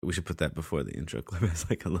We should put that before the intro clip as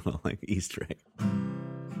like a little like Easter egg.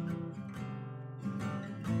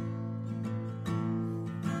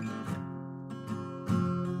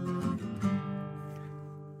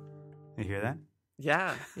 You hear that?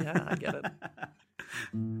 Yeah, I get it.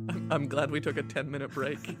 I'm glad we took a 10-minute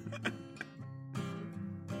break.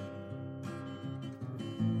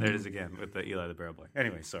 There it is again with the Eli the Barrel Boy.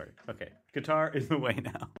 Anyway, sorry. Okay, guitar is the way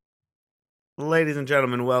now. Ladies and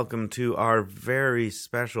gentlemen, welcome to our very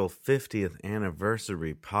special 50th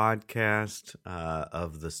anniversary podcast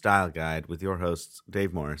of The Style Guide with your hosts,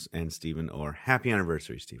 Dave Morris and Stephen Orr. Happy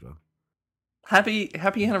anniversary, Steve-O. Happy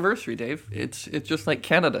anniversary, Dave. It's just like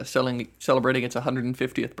Canada celebrating its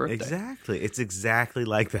 150th birthday. Exactly. It's exactly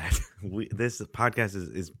like that. This podcast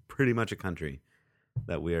is pretty much a country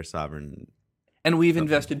that we are sovereign. And we've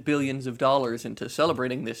invested billions of dollars into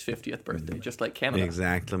celebrating this 50th birthday, just like Canada.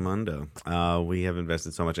 Exactamundo. We have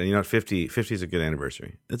invested so much. And you know what? 50 is a good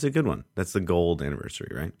anniversary. It's a good one. That's the gold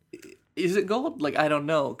anniversary, right? Is it gold? Like, I don't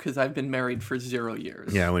know, because I've been married for 0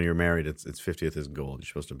 years. Yeah, when you're married, it's 50th is gold. You're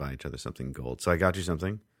supposed to buy each other something gold. So I got you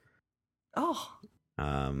something. Oh.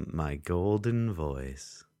 My golden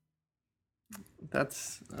voice.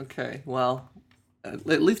 That's okay. Well,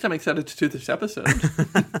 at least I'm excited to do this episode.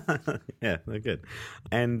 Yeah, they're good.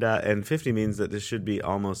 And 50 means that this should be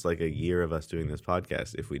almost like a year of us doing this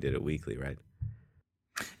podcast if we did it weekly, right?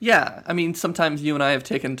 Yeah, I mean, sometimes you and I have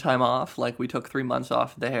taken time off, like we took 3 months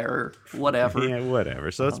off there, or whatever. Yeah,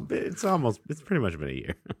 whatever. So it's pretty much been a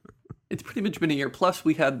year. It's pretty much been a year. Plus,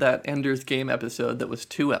 we had that Ender's Game episode that was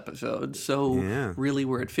 2 episodes. So really,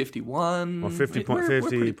 we're at 51. Well,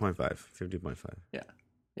 50.5. Yeah,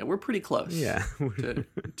 we're pretty close. Yeah,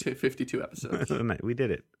 to 52 episodes. We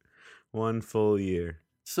did it. 1 full year.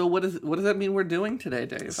 So what does that mean we're doing today,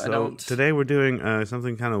 Dave? Today we're doing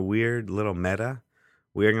something kind of weird, little meta.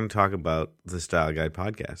 We are going to talk about the Style Guide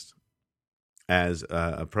podcast, as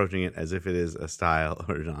approaching it as if it is a style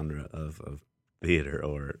or genre of theater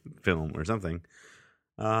or film or something,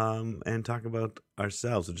 and talk about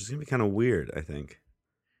ourselves, which is going to be kind of weird, I think.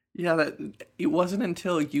 Yeah, it wasn't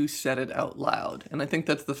until you said it out loud, and I think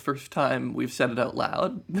that's the first time we've said it out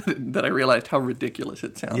loud that I realized how ridiculous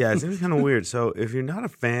it sounds. Yeah, it's going to be kind of weird. So if you're not a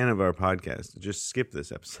fan of our podcast, just skip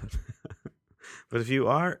this episode. But if you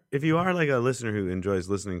are like a listener who enjoys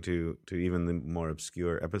listening to even the more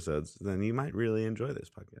obscure episodes, then you might really enjoy this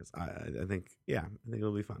podcast. I think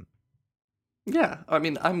it'll be fun. Yeah, I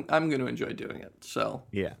mean, I'm going to enjoy doing it. So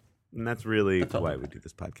yeah, and that's really why we do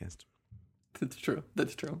this podcast. That's true.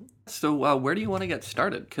 So where do you want to get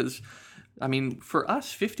started? Because, I mean, for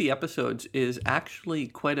us, 50 episodes is actually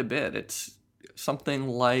quite a bit. It's something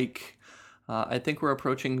like, I think we're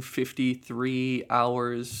approaching 53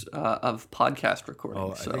 hours of podcast recording.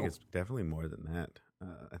 Oh, I think it's definitely more than that.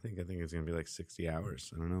 I think it's going to be like 60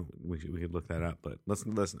 hours. I don't know. We could look that up, but let's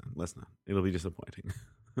not. It'll be disappointing.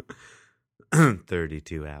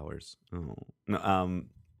 32 hours. Oh no.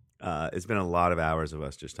 It's been a lot of hours of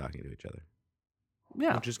us just talking to each other.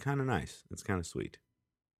 Yeah, which is kind of nice. It's kind of sweet.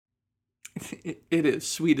 It is.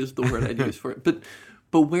 Sweet is the word I'd use for it.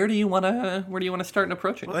 But where do you want to start in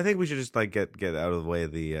approaching? Well, I think we should just like get out of the way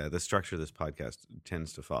the structure this podcast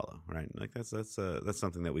tends to follow, right? Like that's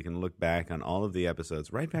something that we can look back on all of the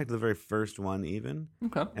episodes, right back to the very first one even,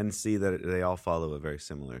 and see that they all follow a very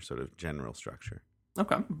similar sort of general structure.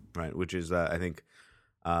 Okay. Right, which is I think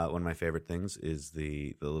one of my favorite things is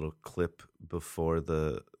the little clip before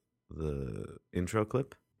the intro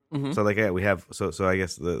clip. Mm-hmm. So we have so I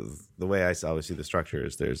guess the way I always see the structure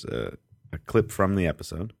is there's a clip from the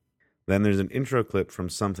episode, then there's an intro clip from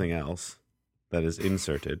something else that is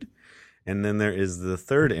inserted, and then there is the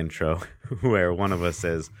third intro where one of us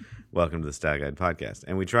says, "Welcome to the Style Guide podcast,"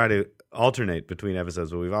 and we try to alternate between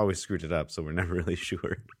episodes, but we've always screwed it up, so we're never really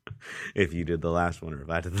sure if you did the last one or if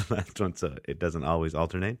I did the last one, so it doesn't always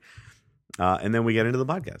alternate. And then we get into the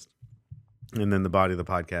podcast. And then the body of the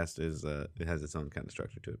podcast is it has its own kind of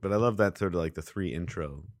structure to it. But I love that sort of like the 3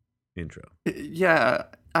 intro. Yeah,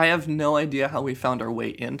 I have no idea how we found our way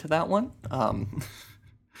into that one.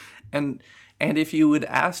 And if you had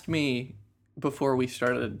asked me before we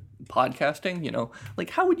started podcasting, like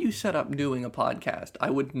how would you set up doing a podcast? I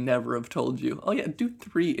would never have told you, oh yeah, do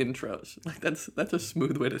 3 intros. Like that's a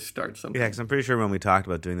smooth way to start something. Yeah, because I'm pretty sure when we talked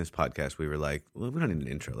about doing this podcast, we were like, well, we don't need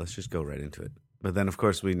an intro. Let's just go right into it. But then, of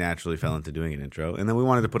course, we naturally fell into doing an intro, and then we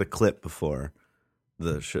wanted to put a clip before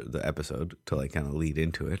the episode to like kind of lead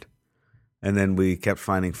into it. And then we kept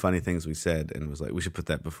finding funny things we said, and was like, we should put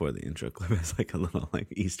that before the intro clip as like a little like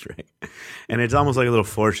Easter egg. And it's almost like a little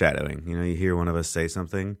foreshadowing. You hear one of us say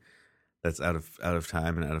something that's out of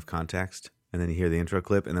time and out of context, and then you hear the intro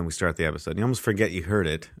clip, and then we start the episode. You almost forget you heard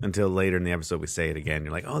it until later in the episode we say it again.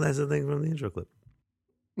 You're like, oh, that's the thing from the intro clip.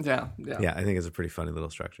 Yeah. Yeah, I think it's a pretty funny little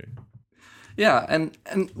structure. Yeah, and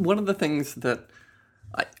one of the things that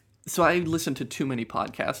I listen to too many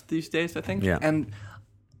podcasts these days, I think. Yeah. And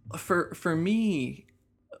for me,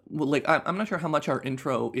 well, like I'm not sure how much our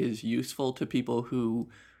intro is useful to people who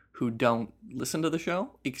don't listen to the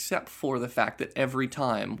show, except for the fact that every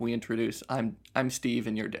time we introduce I'm Steve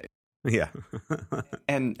and you're Dave. Yeah.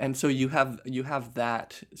 and so you have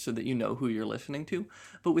that so that you know who you're listening to.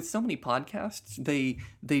 But with so many podcasts,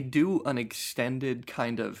 they do an extended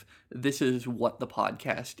kind of, this is what the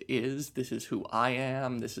podcast is, this is who I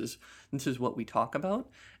am, this is what we talk about,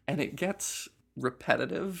 and it gets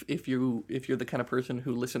repetitive if you're the kind of person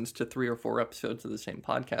who listens to 3 or 4 episodes of the same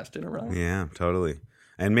podcast in a row. Yeah, totally.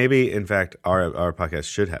 And maybe, in fact, our podcast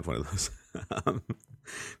should have one of those.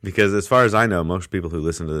 Because as far as I know, most people who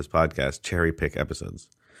listen to this podcast cherry pick episodes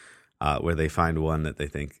where they find one that they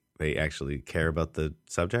think they actually care about the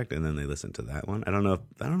subject, and then they listen to that one. I don't know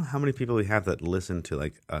how many people we have that listen to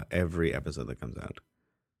like every episode that comes out.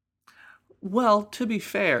 Well, to be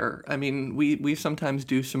fair, I mean, we sometimes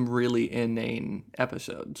do some really inane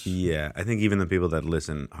episodes. Yeah, I think even the people that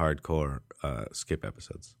listen hardcore skip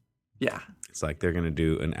episodes. Yeah. It's like they're going to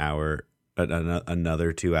do an hour,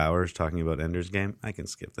 another 2 hours talking about Ender's Game. I can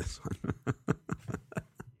skip this one.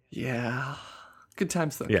 Yeah. Good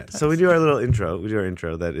times, though. Yeah, so we do our little intro. We do our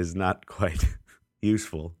intro that is not quite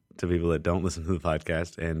useful to people that don't listen to the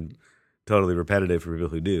podcast and totally repetitive for people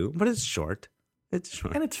who do, but it's short. It's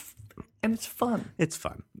short. And it's fun. It's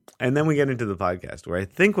fun. And then we get into the podcast, where I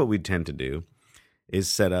think what we tend to do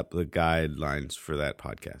is set up the guidelines for that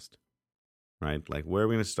podcast. Right? Like, where are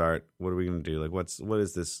we going to start? What are we going to do? Like, what's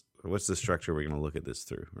the structure we're going to look at this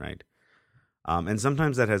through, right? And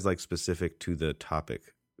sometimes that has like specific to the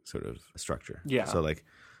topic sort of structure. Yeah. So like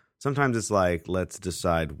sometimes it's like, let's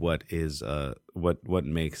decide what is what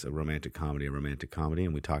makes a romantic comedy,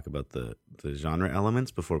 and we talk about the genre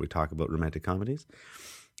elements before we talk about romantic comedies.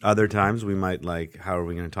 Other times we might like, how are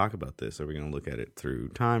we going to talk about this? Are we going to look at it through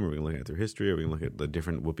time? Are we going to look at it through history? Are we going to look at the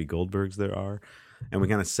different Whoopi Goldbergs there are? And we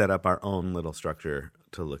kind of set up our own little structure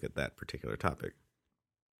to look at that particular topic.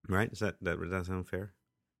 Right? Does that sound fair?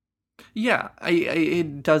 Yeah,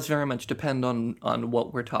 it does very much depend on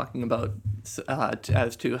what we're talking about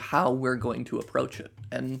as to how we're going to approach it.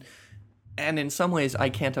 And in some ways, I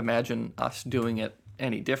can't imagine us doing it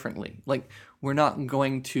any differently. Like, we're not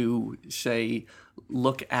going to, say,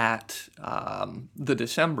 look at the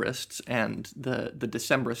Decembrists and the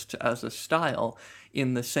Decembrists as a style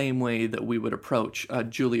in the same way that we would approach a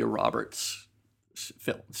Julia Roberts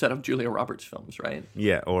set of Julia Roberts films, right?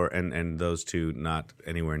 Yeah, and those two not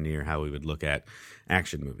anywhere near how we would look at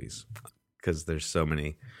action movies, because there's so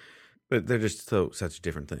many, they're just such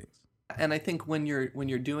different things. And I think when you're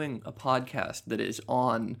doing a podcast that is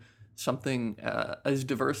on something as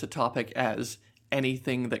diverse a topic as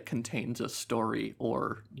anything that contains a story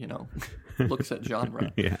or, looks at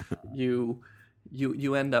genre, yeah. you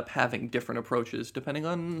end up having different approaches depending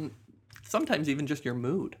on sometimes even just your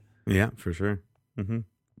mood. Yeah, for sure. Mm-hmm.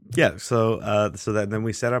 Yeah, so that then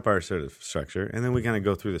we set up our sort of structure, and then we kind of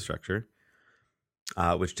go through the structure,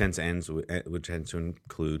 which tends to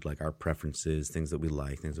include like our preferences, things that we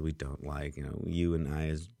like, things that we don't like. You and I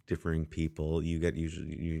as differing people, you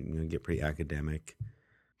get pretty academic.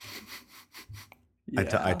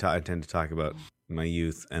 Yeah. I tend to talk about my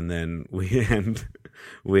youth, and then we end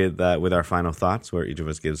with our final thoughts, where each of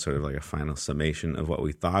us gives sort of like a final summation of what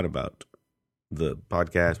we thought about the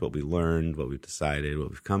podcast, what we learned, what we've decided, what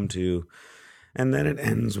we've come to, and then it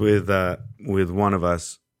ends with one of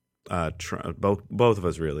us, both of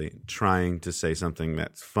us really trying to say something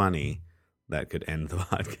that's funny that could end the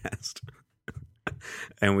podcast,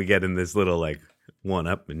 and we get in this little like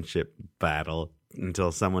one-upmanship battle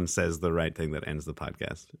until someone says the right thing that ends the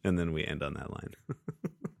podcast, and then we end on that line.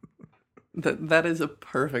 That is a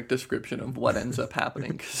perfect description of what ends up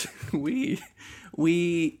happening, because we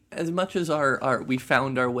as much as we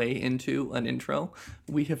found our way into an intro,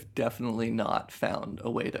 we have definitely not found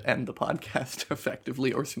a way to end the podcast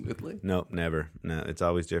effectively or smoothly. No, never. No, it's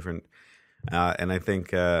always different. And I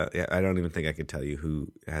think I don't even think I could tell you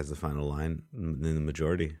who has the final line in the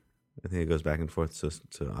majority. I think it goes back and forth so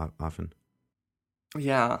often.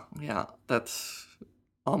 Yeah, that's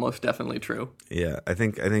almost definitely true. Yeah, I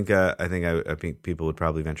think people would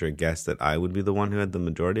probably venture a guess that I would be the one who had the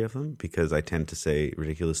majority of them, because I tend to say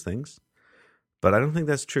ridiculous things. But I don't think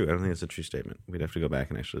that's true. I don't think it's a true statement. We'd have to go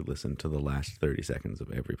back and actually listen to the last 30 seconds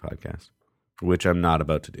of every podcast, which I'm not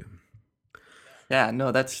about to do. Yeah,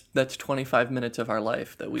 no, that's 25 minutes of our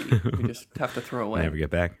life that we just have to throw away. Never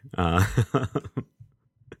get back.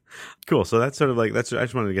 Cool. So that's sort of like I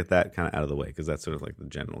just wanted to get that kind of out of the way because that's sort of like the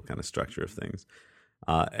general kind of structure of things.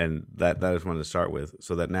 And that I just wanted to start with,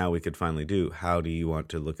 so that now we could finally do. How do you want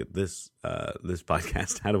to look at this this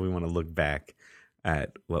podcast? How do we want to look back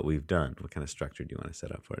at what we've done? What kind of structure do you want to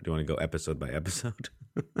set up for it? Do you want to go episode by episode?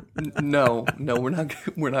 No, we're not.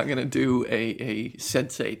 We're not going to do a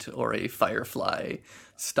Sense8 or a Firefly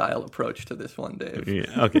style approach to this one, Dave.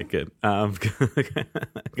 Yeah. Okay. Good.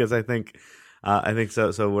 Because I think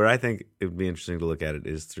so. So where I think it would be interesting to look at it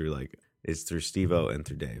is through Steve-O and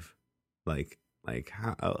through Dave,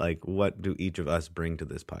 what do each of us bring to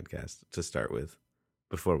this podcast to start with,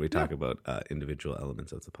 before we talk about individual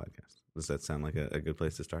elements of the podcast. Does that sound like a good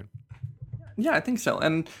place to start? Yeah, I think so.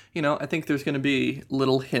 And, I think there's going to be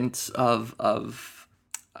little hints of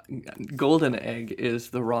golden egg is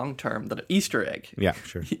the wrong term, that Easter egg. Yeah,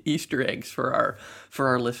 sure. Easter eggs for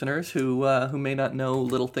our listeners who may not know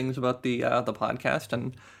little things about the podcast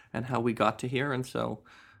and how we got to here. And so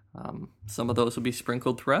some of those will be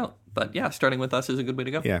sprinkled throughout. But yeah, starting with us is a good way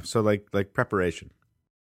to go. Yeah, so like preparation.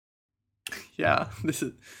 Yeah,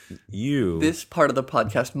 this part of the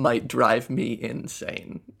podcast might drive me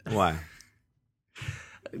insane. Why?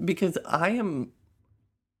 Because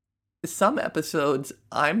some episodes,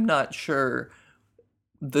 I'm not sure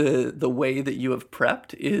the way that you have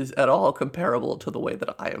prepped is at all comparable to the way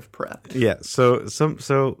that I have prepped. Yeah,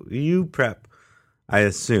 so you prep, I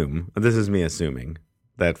assume, this is me assuming,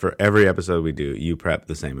 that for every episode we do, you prep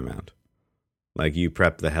the same amount. Like, you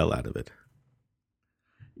prep the hell out of it.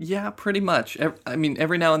 Yeah, pretty much. I mean,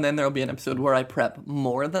 every now and then there'll be an episode where I prep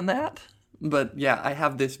more than that. But yeah, I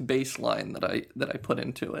have this baseline that I put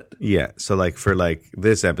into it. Yeah, so for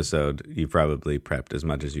this episode, you probably prepped as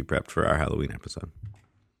much as you prepped for our Halloween episode.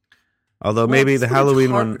 Although maybe the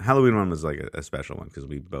Halloween one was like a special one because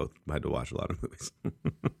we both had to watch a lot of movies.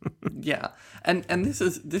 Yeah, and this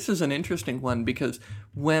is an interesting one because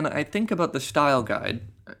when I think about the style guide,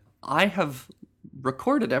 I have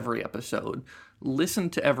recorded every episode,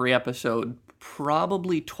 listened to every episode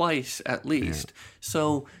probably twice at least. Yeah.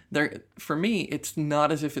 So for me, it's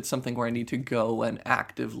not as if it's something where I need to go and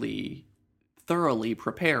actively, thoroughly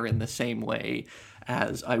prepare in the same way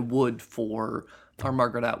as I would for our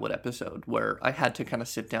Margaret Atwood episode, where I had to kind of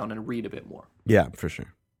sit down and read a bit more. Yeah, for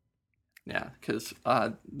sure. Yeah, because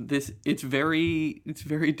it's very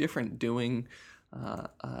different doing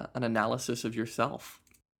an analysis of yourself.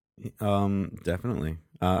 Definitely.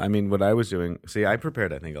 I mean, what I was doing, I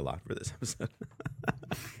prepared, I think, a lot for this episode.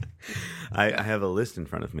 I have a list in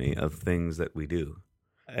front of me of things that we do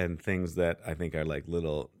and things that I think are like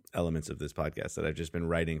little elements of this podcast that I've just been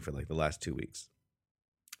writing for like the last 2 weeks.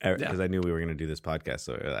 Because I knew we were going to do this podcast.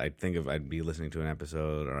 So I'd be listening to an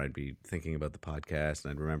episode or I'd be thinking about the podcast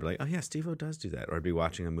and I'd remember like, oh yeah, Steve-O does do that. Or I'd be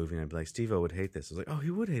watching a movie and I'd be like, Steve-O would hate this. I was like, oh, he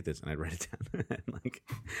would hate this. And I'd write it down. And like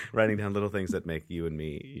writing down little things that make you and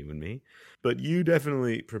me. But you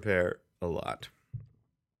definitely prepare a lot.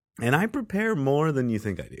 And I prepare more than you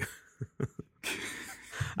think I do.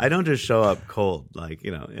 I don't just show up cold. Like,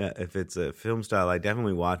 if it's a film style, I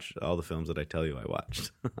definitely watch all the films that I tell you I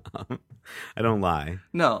watched. I don't lie.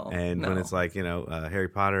 No. And when it's like, Harry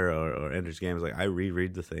Potter or Ender's Game, it's like I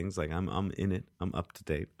reread the things. Like I'm in it. I'm up to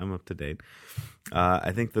date.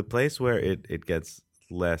 I think the place where it gets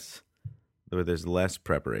less, where there's less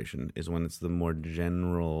preparation, is when it's the more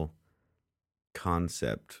general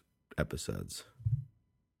concept episodes,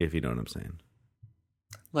 if you know what I'm saying.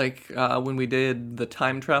 Like when we did the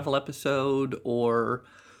time travel episode or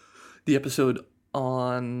the episode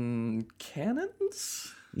on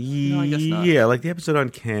cannons? No, I guess not. Yeah, like the episode on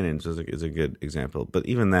cannons is a good example. But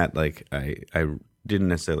even that, like, I didn't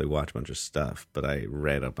necessarily watch a bunch of stuff, but I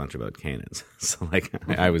read a bunch about cannons. So like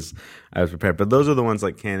I was prepared. But those are the ones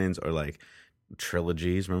like cannons or like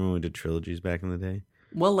trilogies. Remember when we did trilogies back in the day?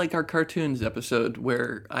 Well, like our cartoons episode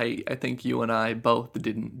where I think you and I both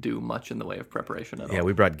didn't do much in the way of preparation at all. Yeah,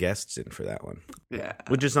 we brought guests in for that one. Yeah.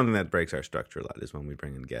 Which is something that breaks our structure a lot, is when we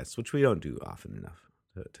bring in guests, which we don't do often enough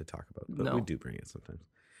to talk about. But we do bring it sometimes.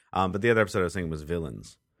 But the other episode I was thinking was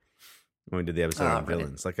villains. When we did the episode on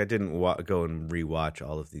villains. Like I didn't go and rewatch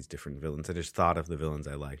all of these different villains. I just thought of the villains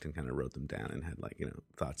I liked and kind of wrote them down and had like,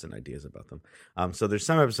 thoughts and ideas about them. So there's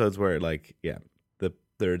some episodes where like,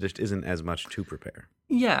 there just isn't as much to prepare.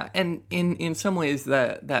 Yeah, and in some ways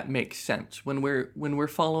that makes sense. When we're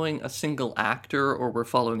following a single actor or we're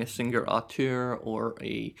following a single auteur or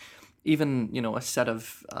even a set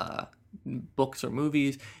of books or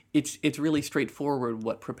movies, it's really straightforward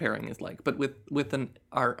what preparing is like. But with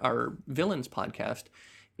our villains podcast,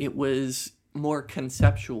 it was more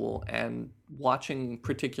conceptual, and watching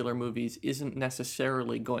particular movies isn't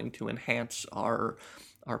necessarily going to enhance our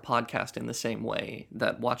podcast in the same way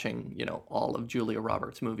that watching, all of Julia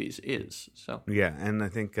Roberts' movies is. So yeah, and I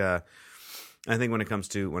think when it comes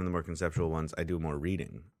to one of the more conceptual ones, I do more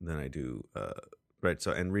reading than I do right.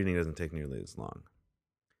 So, and reading doesn't take nearly as long.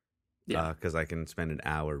 Yeah, because I can spend an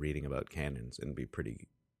hour reading about canons and be pretty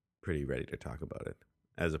ready to talk about it,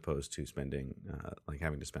 as opposed to spending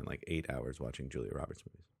having to spend 8 hours watching Julia Roberts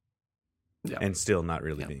movies. Yeah, and still not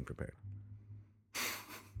really being prepared.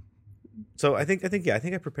 So I think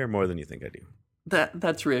I prepare more than you think I do.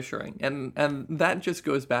 That's reassuring, and that just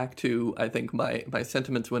goes back to, I think, my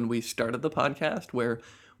sentiments when we started the podcast, where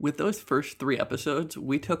with those first 3 episodes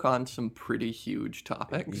we took on some pretty huge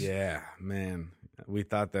topics. Yeah, man, we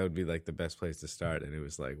thought that would be the best place to start, and it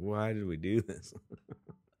was why did we do this?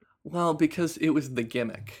 Well, because it was the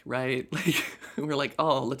gimmick, right? We're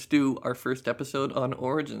oh, let's do our first episode on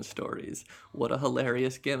origin stories. What a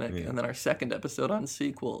hilarious gimmick. Yeah. And then our second episode on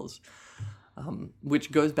sequels,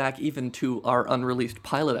 which goes back even to our unreleased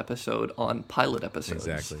pilot episode on pilot episodes.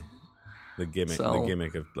 Exactly. The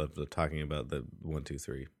gimmick of talking about the 1, 2,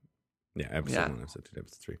 3. Yeah, episode 1, episode 2,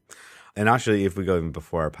 episode 3. And actually, if we go even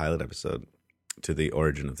before our pilot episode to the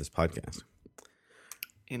origin of this podcast.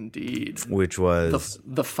 Indeed. Which was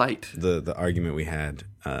the fight. The argument we had.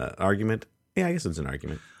 Argument? Yeah, I guess it's an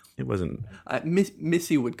argument. It wasn't.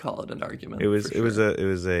 Missy would call it an argument. It was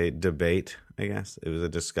a debate, I guess. It was a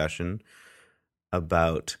discussion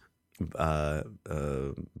about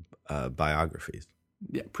biographies.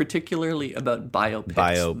 Yeah, particularly about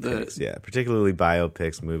biopics. Particularly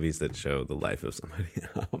biopics, movies that show the life of somebody.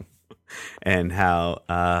 And how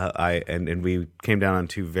and we came down on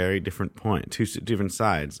two different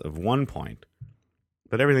sides of one point,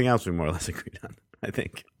 but everything else we more or less agreed on, I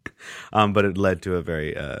think. But it led to a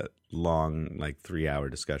very long, 3-hour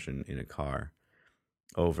discussion in a car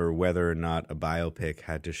over whether or not a biopic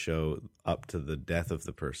had to show up to the death of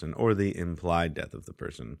the person or the implied death of the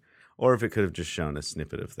person, or if it could have just shown a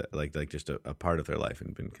snippet of that, just a part of their life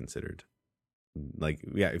and been considered.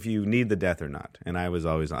 If you need the death or not. And I was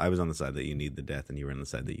on the side that you need the death, and you were on the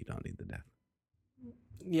side that you don't need the death.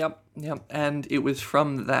 Yep. And it was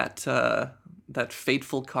from that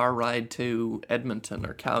fateful car ride to Edmonton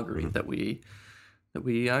or Calgary that we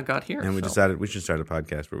got here. And we decided we should start a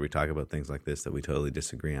podcast where we talk about things like this that we totally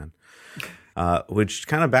disagree on, which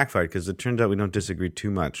kind of backfired because it turns out we don't disagree too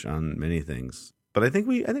much on many things. But I think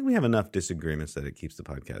we have enough disagreements that it keeps the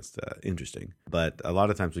podcast interesting. But a lot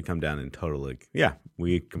of times we come down in total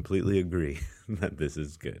we completely agree that this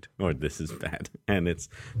is good or this is bad, and it's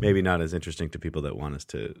maybe not as interesting to people that want us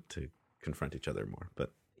to confront each other more.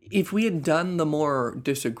 But if we had done the more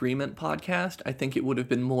disagreement podcast, I think it would have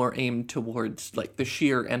been more aimed towards the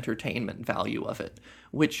sheer entertainment value of it,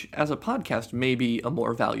 which as a podcast may be a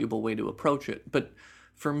more valuable way to approach it. But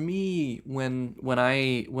for me, when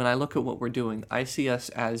I look at what we're doing, I see us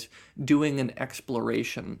as doing an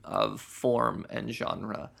exploration of form and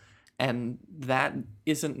genre, and that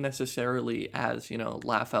isn't necessarily as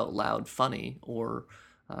laugh out loud funny or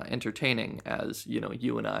entertaining as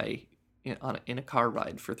you and I in a car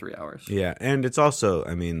ride for 3 hours. Yeah, and it's also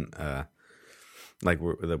we're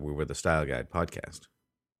the Style Guide podcast,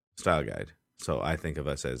 Style Guide. So I think of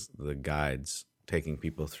us as the guides taking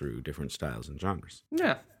people through different styles and genres.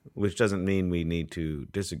 Yeah. Which doesn't mean we need to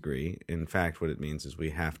disagree. In fact, what it means is we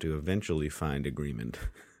have to eventually find agreement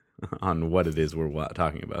on what it is we're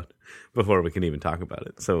talking about before we can even talk about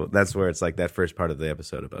it. So that's where it's that first part of the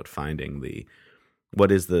episode about finding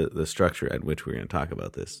what is the structure at which we're going to talk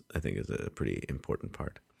about this, I think is a pretty important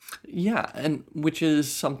part. Yeah, and which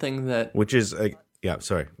is something that...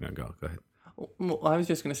 sorry. No, go ahead. Well, I was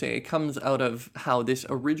just going to say, it comes out of how this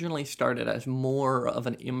originally started as more of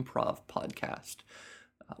an improv podcast,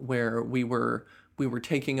 where we were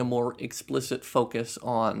taking a more explicit focus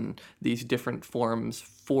on these different forms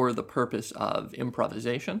for the purpose of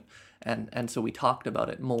improvisation, and so we talked about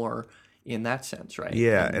it more in that sense, right?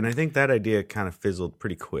 Yeah, and I think that idea kind of fizzled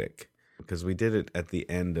pretty quick, because we did it at the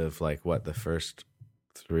end of, the first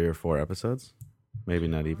 3 or 4 episodes? Maybe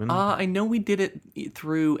not even. I know we did it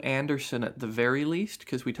through Anderson at the very least,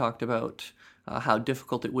 because we talked about how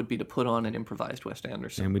difficult it would be to put on an improvised Wes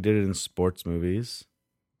Anderson. And we did it in sports movies.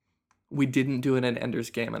 We didn't do it in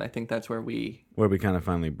Ender's Game, and I think that's where we kind of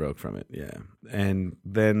finally broke from it, yeah. And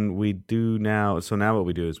then we do now. So now what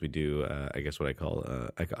we do is we do, I guess what I call,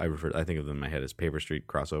 I think of them in my head as Paper Street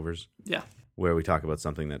crossovers. Yeah. Where we talk about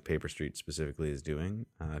something that Paper Street specifically is doing,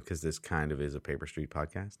 because this kind of is a Paper Street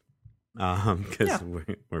podcast. Because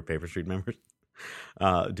we're Paper Street members.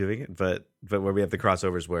 doing it, but where we have the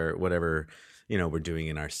crossovers where whatever we're doing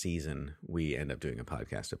in our season, we end up doing a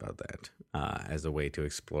podcast about that as a way to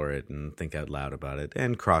explore it and think out loud about it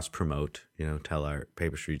and cross promote. Tell our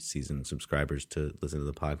Paper Street season subscribers to listen to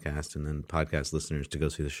the podcast, and then podcast listeners to go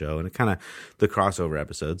see the show, and it kind of the crossover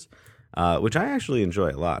episodes, which I actually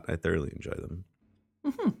enjoy a lot. I thoroughly enjoy them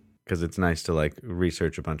because it's nice to like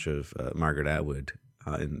research a bunch of Margaret Atwood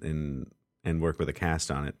and work with a cast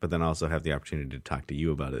on it, but then also have the opportunity to talk to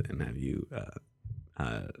you about it and have you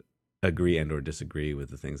agree and or disagree with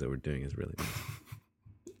the things that we're doing is really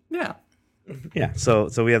nice. Yeah. So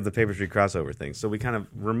we have the Paper Street crossover thing. So we kind of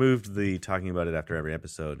removed the talking about it after every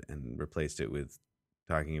episode and replaced it with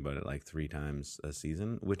talking about it like 3 times a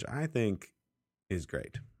season, which I think is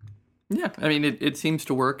great. Yeah, I mean, it seems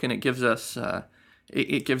to work, and it gives us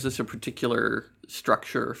it gives us a particular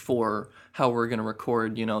structure for how we're going to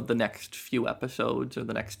record, the next few episodes or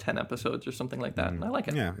the next 10 episodes or something like that. And I like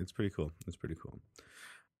it. Yeah, it's pretty cool.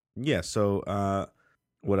 Yeah, so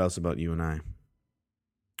what else about you and I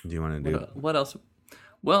do you want to do? What else?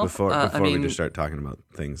 Well, before we just start talking about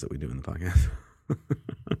things that we do in the podcast.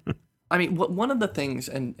 I mean, one of the things,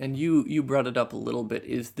 and you brought it up a little bit,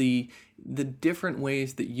 is the different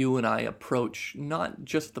ways that you and I approach not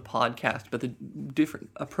just the podcast, but the different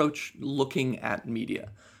approach looking at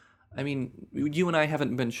media. I mean, you and I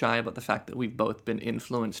haven't been shy about the fact that we've both been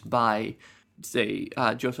influenced by, say,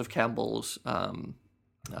 Joseph Campbell's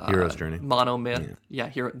Hero's Journey, Monomyth,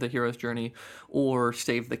 the Hero's Journey, or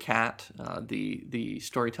Save the Cat, the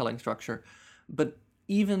storytelling structure. But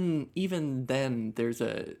even then,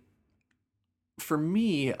 for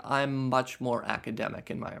me, I'm much more academic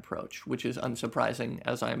in my approach, which is unsurprising,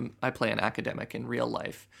 as I play an academic in real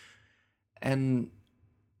life, and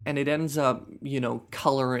it ends up,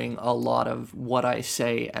 coloring a lot of what I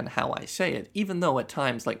say and how I say it. Even though at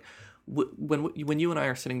times, like when you and I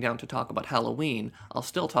are sitting down to talk about Halloween, I'll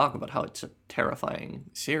still talk about how it's a terrifying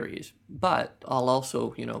series, but I'll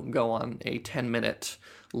also, go on a 10-minute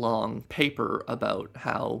long paper about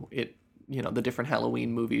how it. The different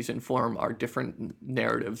Halloween movies inform our different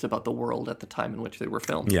narratives about the world at the time in which they were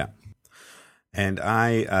filmed. Yeah. And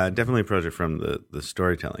I definitely approach it from the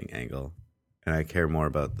storytelling angle. And I care more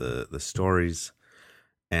about the stories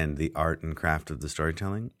and the art and craft of the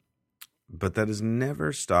storytelling. But that has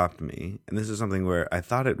never stopped me. And this is something where I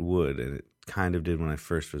thought it would, and it kind of did when I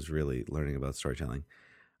first was really learning about storytelling,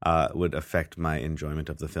 would affect my enjoyment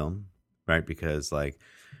of the film, right? Because, like,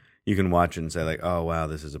 you can watch it and say, like, oh, wow,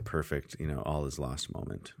 this is a perfect, all is lost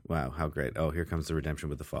moment. Wow, how great. Oh, here comes the redemption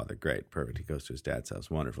with the father. Great, perfect. He goes to his dad's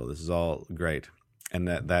house. Wonderful. This is all great. And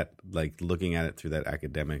that like, looking at it through that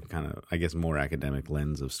academic kind of, I guess, more academic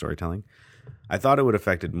lens of storytelling, I thought it would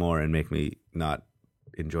affect it more and make me not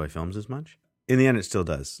enjoy films as much. In the end, it still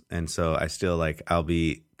does. And so I still, like, I'll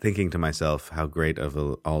be thinking to myself how great of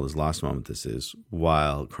a all is lost moment this is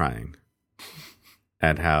while crying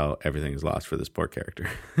at how everything is lost for this poor character,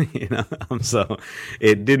 So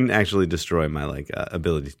it didn't actually destroy my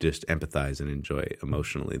ability to just empathize and enjoy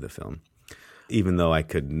emotionally the film, even though I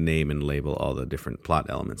could name and label all the different plot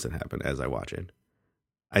elements that happen as I watch it.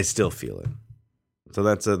 I still feel it. So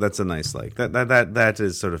that's a nice that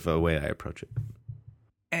is sort of a way I approach it.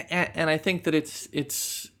 And I think that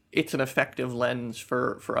it's an effective lens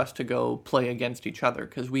for us to go play against each other,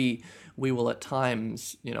 because we will at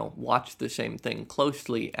times, watch the same thing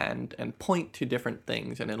closely and point to different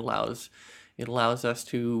things, and it allows us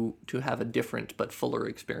to have a different but fuller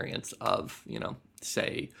experience of,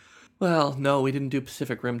 say, well, no, we didn't do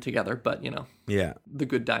Pacific Rim together, but The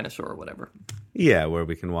Good Dinosaur or whatever. Yeah, where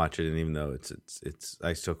we can watch it, and even though it's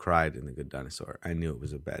I still cried in The Good Dinosaur. I knew it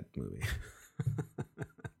was a bad movie.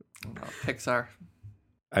 Pixar.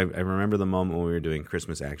 I remember the moment when we were doing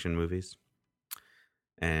Christmas action movies,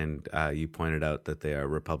 and you pointed out that they are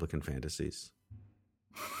Republican fantasies,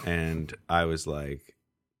 and I was like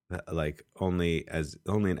only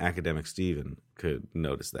an academic Steven could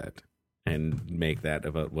notice that and make that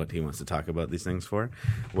about what he wants to talk about these things for.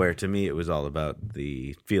 Where to me it was all about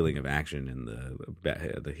the feeling of action and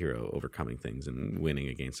the hero overcoming things and winning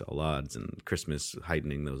against all odds, and Christmas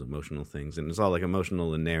heightening those emotional things, and it's all like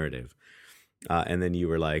emotional and narrative. And then you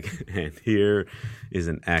were like, and here is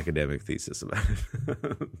an academic thesis about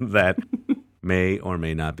it that may or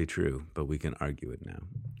may not be true, but we can argue it now.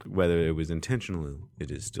 Whether it was intentional,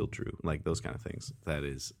 it is still true. Like those kind of things.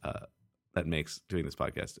 That makes doing this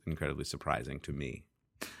podcast incredibly surprising to me.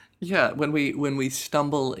 Yeah, when we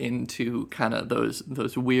stumble into kind of those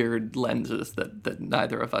weird lenses that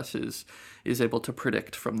neither of us is able to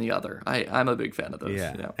predict from the other. I'm a big fan of those.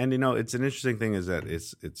 Yeah. And it's an interesting thing is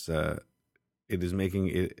that it is making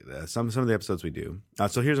it some of the episodes we do.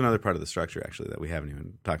 So here's another part of the structure actually that we haven't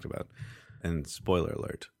even talked about. And spoiler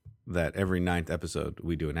alert, that every 9th episode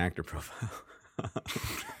we do an actor profile.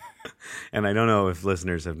 And I don't know if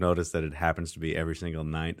listeners have noticed that it happens to be every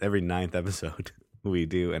 9th episode we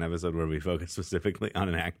do an episode where we focus specifically on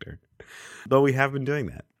an actor. But we have been doing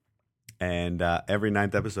that. And every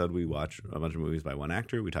 9th episode, we watch a bunch of movies by one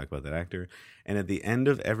actor. We talk about that actor. And at the end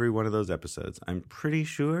of every one of those episodes, I'm pretty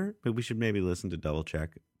sure, but we should maybe listen to double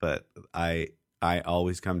check, but I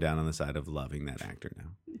always come down on the side of loving that actor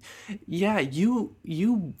now. Yeah, you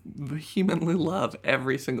vehemently love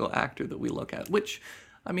every single actor that we look at, which,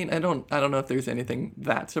 I mean, I don't know if there's anything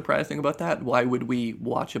that surprising about that. Why would we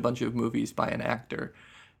watch a bunch of movies by an actor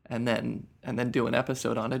and then do an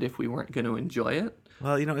episode on it if we weren't going to enjoy it?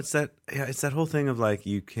 Well, it's that whole thing of like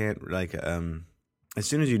you can't like as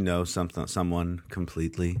soon as you know someone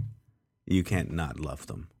completely, you can't not love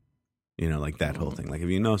them. Like that whole thing. Like if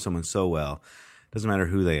you know someone so well, doesn't matter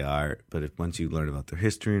who they are, but if once you learn about their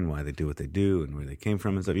history and why they do what they do and where they came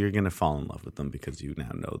from and stuff, you're going to fall in love with them because you now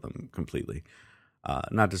know them completely.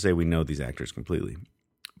 Not to say we know these actors completely,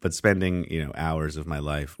 but spending hours of my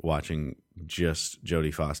life watching just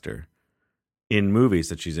Jodie Foster in movies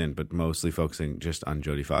that she's in, but mostly focusing just on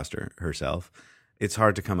Jodie Foster herself, it's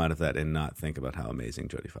hard to come out of that and not think about how amazing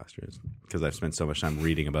Jodie Foster is, because I've spent so much time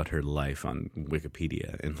reading about her life on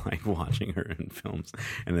Wikipedia and like watching her in films,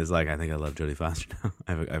 and it's like I think I love Jodie Foster now.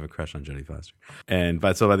 I have a crush on Jodie Foster,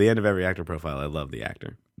 so by the end of every actor profile, I love the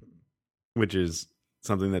actor, which is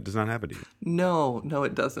something that does not happen to you. No,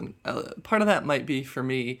 it doesn't. Part of that might be for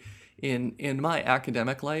me. In my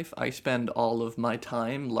academic life, I spend all of my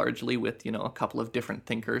time largely with, a couple of different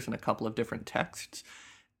thinkers and a couple of different texts.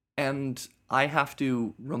 And I have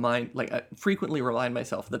to frequently remind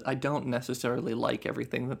myself that I don't necessarily like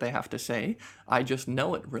everything that they have to say. I just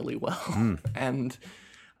know it really well. And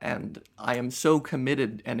I am so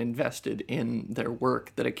committed and invested in their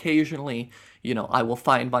work that occasionally, I will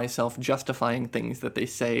find myself justifying things that they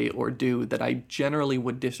say or do that I generally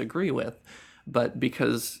would disagree with. But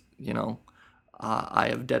because I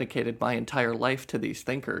have dedicated my entire life to these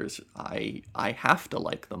thinkers, I have to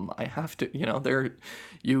like them. I have to,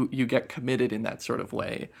 you get committed in that sort of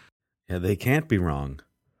way. Yeah, they can't be wrong.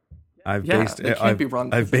 They can't be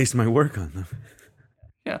wrong. I've based my work on them.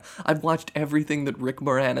 Yeah, I've watched everything that Rick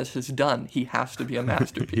Moranis has done. He has to be a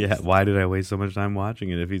masterpiece. Yeah, why did I waste so much time watching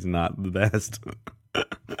it if he's not the best?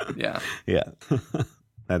 Yeah. Yeah.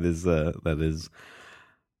 That is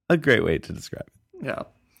a great way to describe it. Yeah.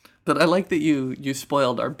 But I like that you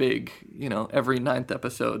spoiled our big, every 9th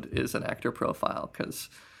episode is an actor profile, because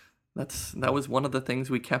that was one of the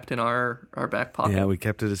things we kept in our back pocket. Yeah, we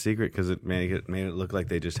kept it a secret because it made it look like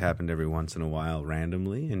they just happened every once in a while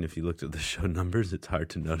randomly, and if you looked at the show numbers, it's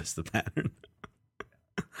hard to notice the pattern.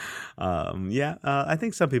 I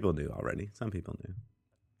think some people knew already. Some people knew.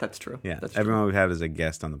 That's true. Yeah, that's everyone true. we've had as a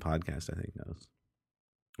guest on the podcast, I think, knows,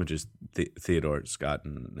 which is Theodore, Scott,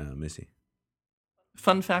 and Missy.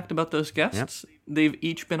 Fun fact about those guests, They've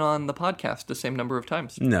each been on the podcast the same number of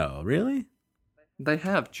times. No, really? They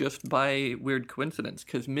have, just by weird coincidence,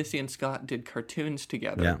 because Missy and Scott did cartoons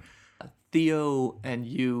together. Yeah. Theo and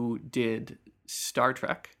you did Star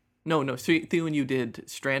Trek. No, Theo and you did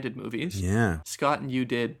Stranded movies. Yeah. Scott and you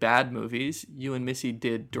did Bad movies. You and Missy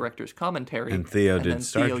did Director's Commentary. And Theo did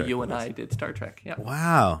Star Trek. You and I did Star Trek. Yeah.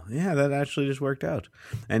 Wow. Yeah, that actually just worked out.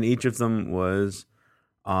 And each of them was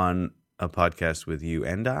on a podcast with you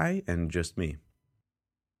and I and just me.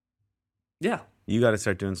 Yeah. You got to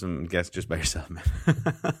start doing some guests just by yourself, man.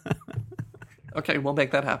 Okay, we'll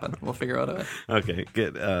make that happen. We'll figure out a way. Okay,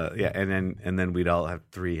 good. Yeah, and then we'd all have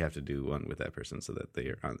to do one with that person so that they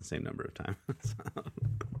are on the same number of times.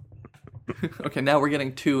 Okay, now we're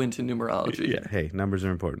getting too into numerology. Yeah, hey, numbers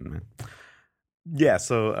are important, man. Yeah,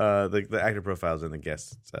 so the actor profiles and the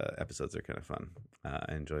guest episodes are kind of fun.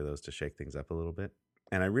 I enjoy those to shake things up a little bit.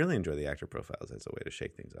 And I really enjoy the actor profiles as a way to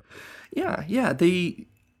shake things up. Yeah.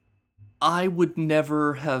 I would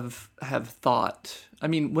never have thought. I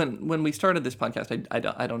mean, when we started this podcast,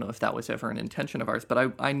 I don't know if that was ever an intention of ours,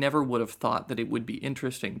 but I never would have thought that it would be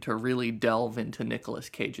interesting to really delve into Nicolas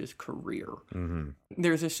Cage's career. Mm-hmm.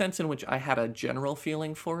 There's a sense in which I had a general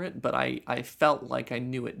feeling for it, but I felt like I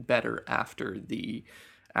knew it better after the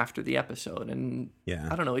episode, and yeah.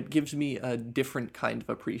 I don't know, it gives me a different kind of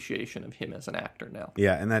appreciation of him as an actor now.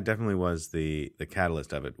 Yeah, and that definitely was the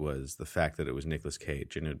catalyst of it, was the fact that it was Nicolas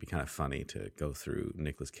Cage, and it would be kind of funny to go through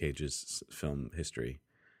Nicolas Cage's film history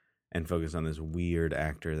and focus on this weird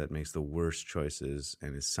actor that makes the worst choices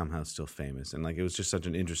and is somehow still famous. And like, it was just such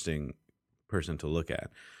an interesting person to look at.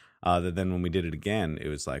 That then when we did it again, it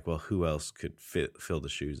was like, well, who else could fill the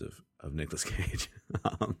shoes of Nicolas Cage?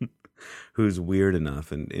 Who's weird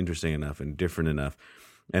enough and interesting enough and different enough.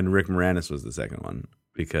 And Rick Moranis was the second one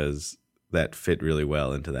because that fit really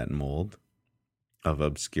well into that mold of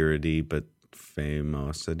obscurity but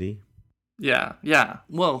famosity. Yeah.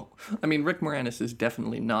 Well, I mean, Rick Moranis is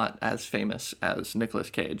definitely not as famous as Nicolas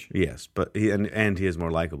Cage. Yes, but he is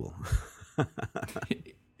more likable.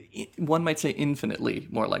 One might say infinitely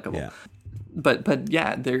more likable. Yeah. But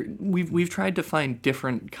yeah, we've tried to find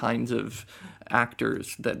different kinds of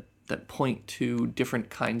actors that point to different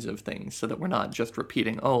kinds of things so that we're not just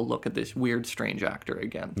repeating, oh, look at this weird, strange actor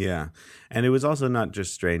again. Yeah. And it was also not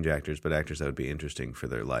just strange actors, but actors that would be interesting for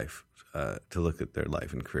their life, to look at their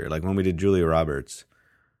life and career. Like when we did Julia Roberts,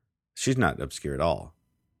 she's not obscure at all.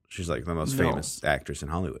 She's like the most famous actress in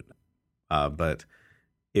Hollywood. But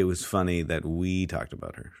it was funny that we talked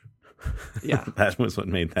about her. Yeah. That was what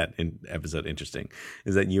made that episode interesting,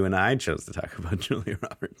 is that you and I chose to talk about Julia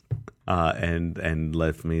Roberts, and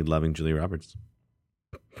left me loving Julia Roberts.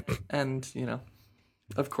 And,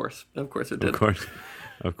 of course it did.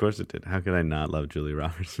 Of course it did. How could I not love Julia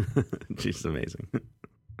Roberts? She's amazing.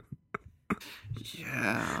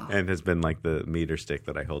 Yeah. And has been like the meter stick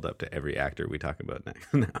that I hold up to every actor we talk about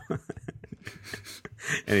now.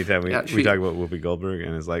 Anytime we talk about Whoopi Goldberg,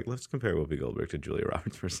 and it's like, let's compare Whoopi Goldberg to Julia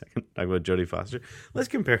Roberts for a second. Talk about Jodie Foster. Let's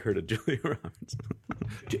compare her to Julia Roberts.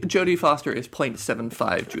 Jodie Foster is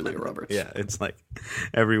 0.75 Julia Roberts. Yeah, it's like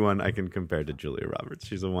everyone I can compare to Julia Roberts.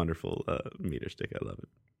 She's a wonderful meter stick. I love it.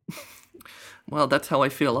 Well, that's how I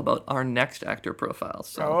feel about our next actor profile.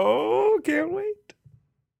 So. Oh, can't wait.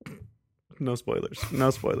 No spoilers. No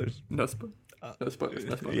spoilers. No spoilers.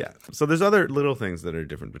 Yeah. So there's other little things that are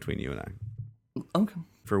different between you and I. Okay.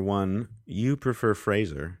 For one, you prefer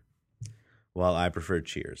Frasier, while I prefer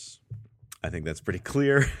Cheers. I think that's pretty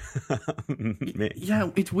clear. Yeah,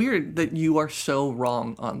 it's weird that you are so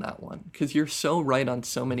wrong on that one, because you're so right on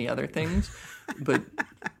so many other things, but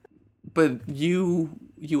you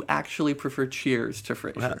actually prefer Cheers to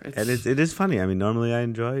Frasier. Well, and it is funny. I mean, normally I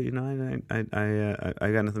enjoy,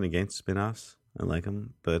 I got nothing against spin-offs. I like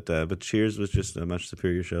them, but Cheers was just a much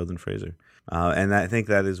superior show than Frasier, and I think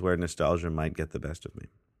that is where nostalgia might get the best of me.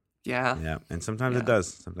 Yeah, and sometimes it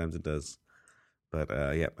does. Sometimes it does, but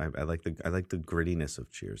I like the grittiness of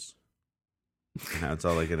Cheers. Now it's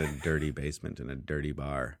all like in a dirty basement in a dirty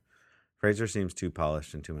bar. Frasier seems too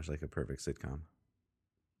polished and too much like a perfect sitcom.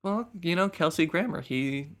 Well, Kelsey Grammer,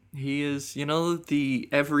 he is, the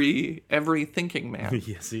every thinking man.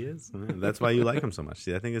 Yes, he is. That's why you like him so much.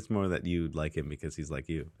 See, I think it's more that you like him because he's like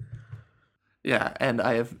you. Yeah, and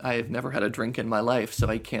I have never had a drink in my life, so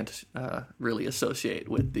I can't really associate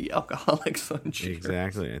with the alcoholics on Cheers.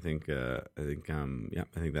 Exactly. I think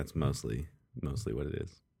that's mostly what it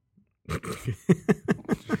is.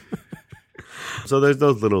 So there's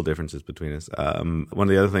those little differences between us. One of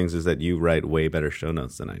the other things is that you write way better show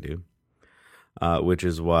notes than I do, which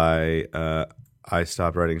is why I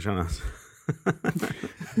stopped writing show notes.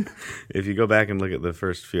 If you go back and look at the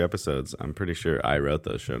first few episodes, I'm pretty sure I wrote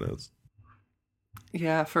those show notes.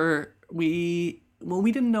 Yeah, we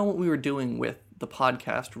didn't know what we were doing with the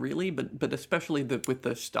podcast really, but especially with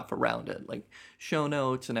the stuff around it, like show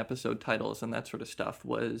notes and episode titles and that sort of stuff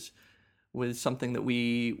was something that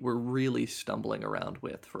we were really stumbling around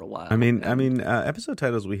with for a while. I mean, episode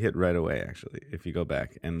titles we hit right away. Actually, if you go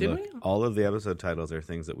back and look, all of the episode titles are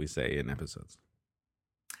things that we say in episodes.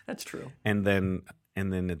 That's true. And then in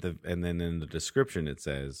the description it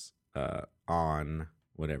says on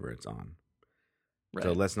whatever it's on. Right.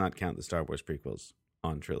 So let's not count the Star Wars prequels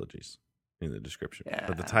on trilogies in the description. Yeah.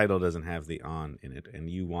 But the title doesn't have the on in it, and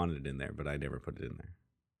you wanted it in there, but I never put it in there.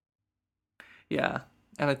 Yeah.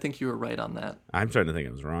 And I think you were right on that. I'm trying to think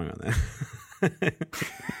I was wrong on that.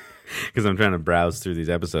 Because I'm trying to browse through these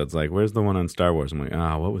episodes. Like, where's the one on Star Wars? I'm like,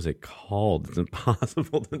 what was it called? It's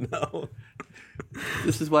impossible to know.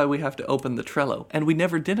 This is why we have to open the Trello. And we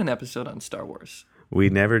never did an episode on Star Wars. We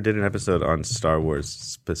never did an episode on Star Wars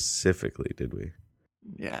specifically, did we?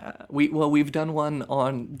 Yeah. We've done one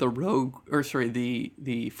on the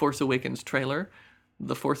Force Awakens trailer.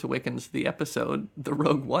 The Force Awakens, the episode, the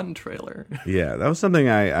Rogue One trailer. Yeah, that was something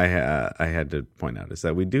I had to point out, is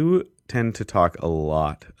that we do tend to talk a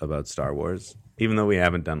lot about Star Wars, even though we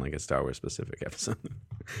haven't done like a Star Wars specific episode.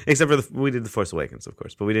 Except for we did the Force Awakens, of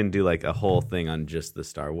course, but we didn't do like a whole thing on just the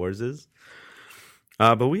Star Warses.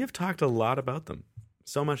 But we have talked a lot about them,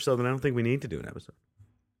 so much so that I don't think we need to do an episode.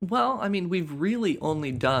 Well, I mean, we've really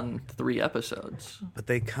only done 3 episodes. But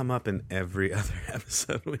they come up in every other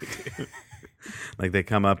episode we do. Like they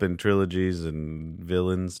come up in trilogies and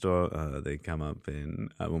villain story. They come up in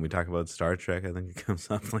when we talk about Star Trek. I think it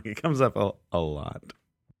comes up a lot.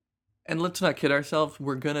 And let's not kid ourselves.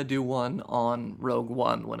 We're gonna do one on Rogue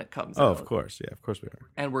One when it comes out. Oh, of course, yeah, of course we are.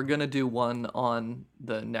 And we're gonna do one on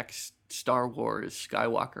the next Star Wars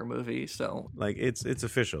Skywalker movie. So, like, it's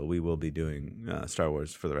official. We will be doing Star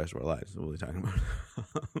Wars for the rest of our lives. What are we talking about?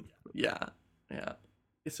 yeah.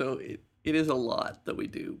 So it is a lot that we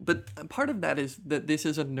do, but part of that is that this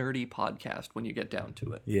is a nerdy podcast when you get down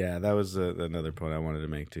to it. Yeah, that was another point I wanted to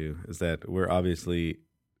make too. Is that we're obviously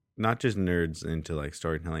not just nerds into like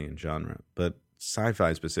storytelling and genre, but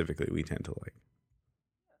sci-fi specifically. We tend to like.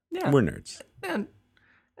 Yeah, we're nerds,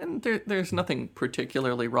 and there's nothing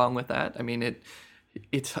particularly wrong with that. I mean,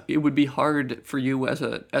 it would be hard for you as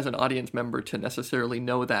an audience member to necessarily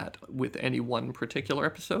know that with any one particular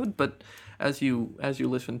episode, but as you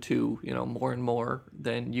listen to, more and more,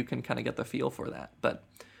 then you can kind of get the feel for that. But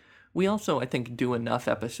we also, I think, do enough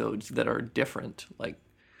episodes that are different. Like,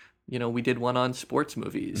 we did one on sports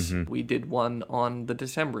movies. Mm-hmm. We did one on The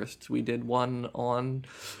Decemberists. We did one on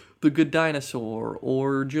The Good Dinosaur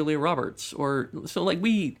or Julia Roberts or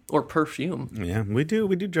Perfume. Yeah, we do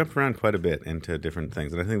jump around quite a bit into different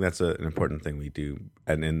things. And I think that's an important thing we do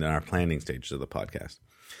and in our planning stages of the podcast.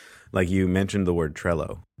 Like you mentioned the word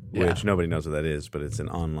Trello, which nobody knows what that is, but it's an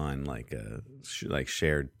online like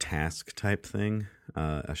shared task type thing.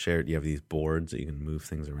 You have these boards that you can move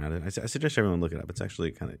things around it. I suggest everyone look it up. It's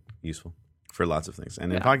actually kind of useful for lots of things.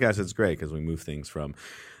 And in podcasts, it's great because we move things from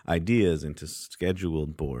ideas into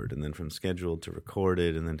scheduled board, and then from scheduled to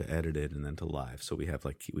recorded, and then to edited, and then to live. So we have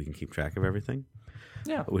we can keep track of everything.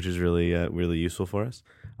 Yeah, which is really really useful for us.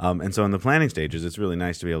 And so in the planning stages, it's really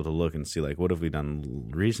nice to be able to look and see like what have we done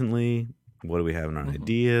recently, what do we have in our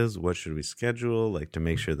ideas, what should we schedule, like to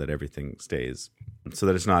make sure that everything stays, so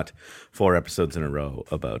that it's not 4 episodes in a row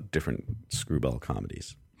about different screwball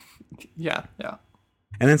comedies. Yeah.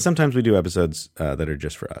 And then sometimes we do episodes that are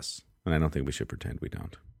just for us, and I don't think we should pretend we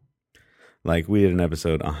don't. Like we did an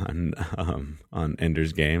episode on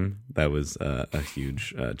Ender's Game that was a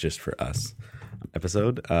huge just for us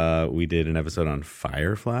episode. We did an episode on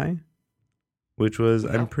Firefly, which was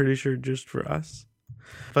I'm pretty sure just for us,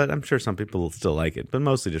 but I'm sure some people still like it. But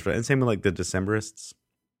mostly just for. And same with like the Decemberists,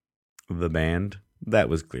 the band, that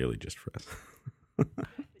was clearly just for us.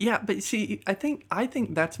 Yeah, but see, I think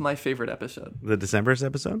that's my favorite episode. The Decemberist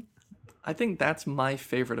episode? I think that's my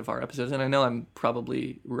favorite of our episodes, and I know I'm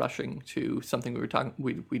probably rushing to something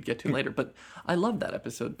we'd get to later, but I love that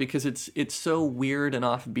episode because it's so weird and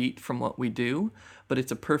offbeat from what we do, but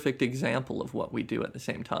it's a perfect example of what we do at the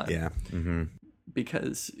same time. Yeah. Mm-hmm.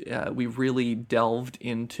 Because we really delved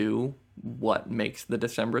into what makes the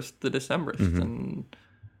Decemberists the Decemberists,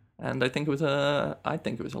 and I think it was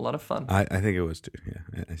a lot of fun. I think it was too.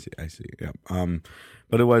 Yeah, I see. Yeah.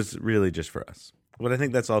 But it was really just for us. What I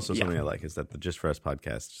think that's also something I like is that the Just For Us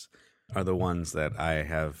podcasts are the ones that I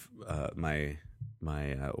have my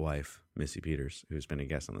wife, Missy Peters, who's been a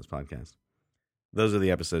guest on this podcast. Those are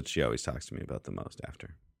the episodes she always talks to me about the most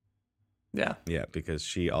after. Yeah. Yeah, because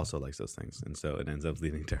she also likes those things. And so it ends up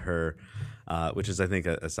leading to her, which is, I think,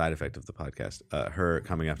 a side effect of the podcast, her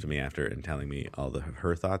coming up to me after and telling me all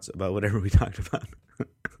her thoughts about whatever we talked about.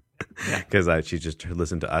 Because she just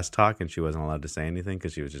listened to us talk and she wasn't allowed to say anything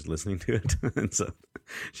because she was just listening to it. And so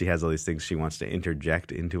she has all these things she wants to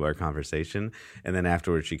interject into our conversation. And then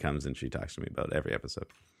afterwards she comes and she talks to me about every episode,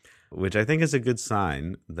 which I think is a good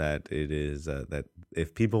sign that it is that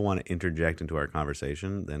if people want to interject into our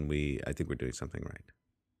conversation, then I think we're doing something right.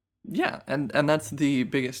 Yeah, and that's the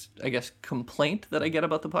biggest, I guess, complaint that I get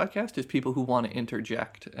about the podcast is people who want to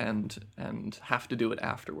interject and have to do it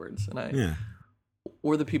afterwards. And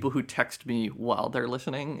or the people who text me while they're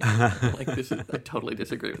listening. Like I totally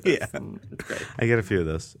disagree with this. Yeah. And it's great. I get a few of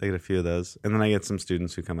those. And then I get some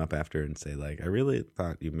students who come up after and say, like, I really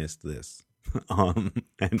thought you missed this. And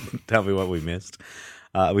tell me what we missed.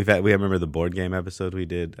 We remember the board game episode we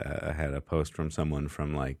did. I had a post from someone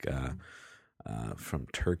from from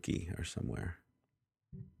Turkey or somewhere.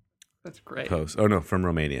 That's great. From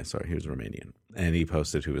Romania. Sorry, he was Romanian, and he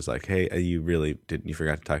posted who was like, "Hey, you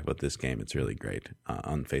forgot to talk about this game. It's really great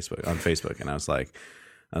on Facebook." And I was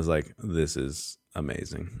like, "This is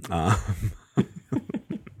amazing."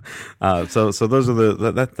 So those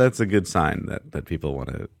are that's a good sign that people want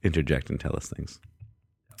to interject and tell us things.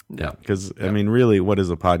 Yeah, because I mean, really, what is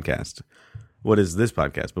a podcast? What is this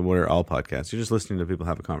podcast? But what are all podcasts? You're just listening to people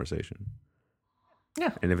have a conversation.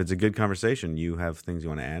 Yeah. And if it's a good conversation, you have things you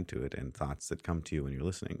want to add to it and thoughts that come to you when you're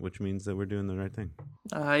listening, which means that we're doing the right thing.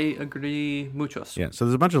 I agree muchos. Yeah. So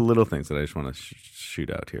there's a bunch of little things that I just want to shoot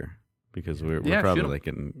out here. because we're probably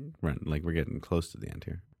we're getting close to the end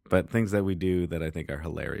here. But things that we do that I think are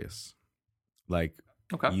hilarious, like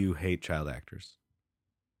you hate child actors.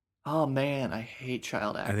 Oh man, I hate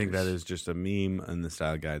child actors. I think that is just a meme in the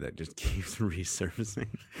Style Guide that just keeps resurfacing.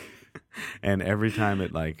 And every time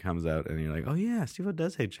it like comes out and you're like, oh yeah, Steve-O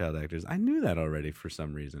does hate child actors. I knew that already for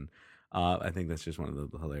some reason. I think that's just one of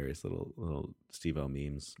the hilarious little Steve-O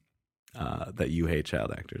memes that you hate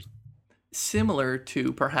child actors. Similar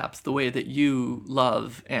to perhaps the way that you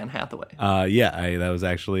love Anne Hathaway. That was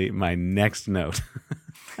actually my next note.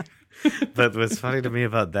 But what's funny to me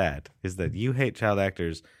about that is that you hate child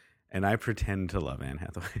actors and I pretend to love Anne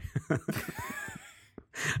Hathaway.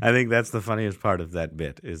 I think that's the funniest part of that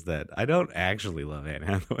bit is that I don't actually love Anne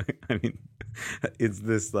Hathaway. I mean, it's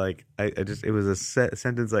this like it was a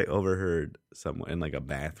sentence I overheard somewhere in like a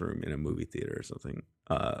bathroom in a movie theater or something,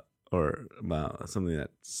 or something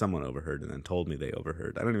that someone overheard and then told me they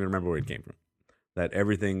overheard. I don't even remember where it came from. That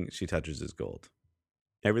everything she touches is gold.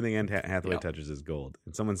 Everything Anne Hathaway touches is gold.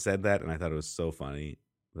 And someone said that, and I thought it was so funny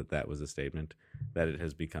that was a statement that it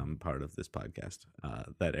has become part of this podcast.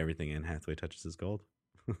 That everything Anne Hathaway touches is gold.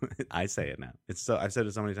 I say it now. I've said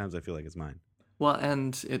it so many times. I feel like it's mine. Well,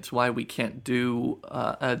 and it's why we can't do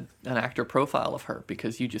an actor profile of her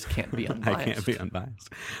because you just can't be unbiased. I can't be unbiased,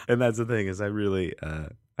 and that's the thing is I really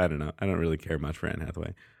I don't know. I don't really care much for Anne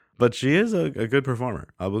Hathaway, but she is a good performer.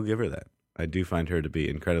 I will give her that. I do find her to be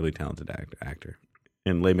an incredibly talented actor.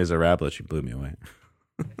 In Les Miserables, she blew me away.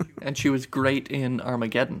 And she was great in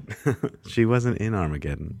Armageddon. She wasn't in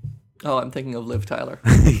Armageddon. Oh, I'm thinking of Liv Tyler.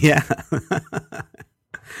 Yeah.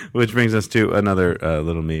 Which brings us to another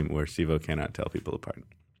little meme where Steve-O cannot tell people apart.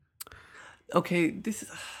 Okay,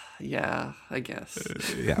 yeah, I guess.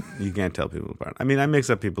 Yeah, you can't tell people apart. I mean, I mix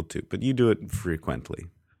up people too, but you do it frequently.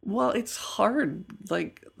 Well, it's hard.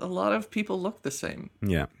 Like, a lot of people look the same.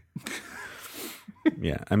 Yeah.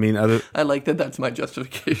 Yeah, I mean, I like that that's my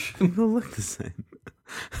justification. People look the same.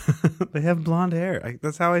 They have blonde hair.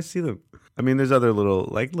 That's how I see them. I mean, there's other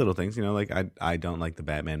little things, you know, like I don't like the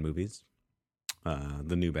Batman movies.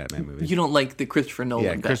 The new Batman movies. You don't like the Christopher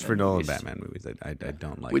Nolan Christopher Nolan Batman movies. I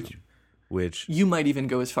don't like them. Which you might even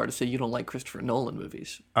go as far to say you don't like Christopher Nolan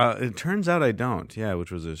movies. It turns out I don't. Yeah,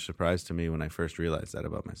 which was a surprise to me when I first realized that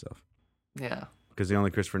about myself. Yeah. Because the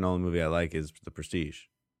only Christopher Nolan movie I like is The Prestige.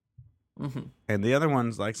 Mm-hmm. And the other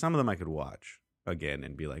ones, like some of them I could watch again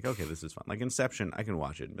and be like, okay, this is fun. Like Inception, I can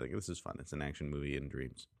watch it and be like, this is fun. It's an action movie in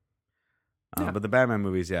dreams. Yeah. But the Batman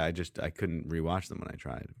movies, yeah, I couldn't rewatch them when I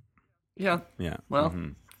tried. Yeah. Yeah. Well,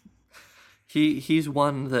 he's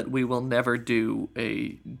one that we will never do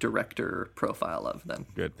a director profile of then.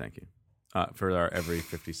 Good, thank you. For our every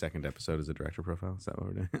 52nd episode is a director profile. Is that what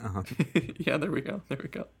we're doing? Yeah, there we go.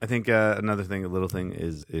 I think another thing, a little thing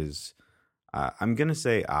is I'm going to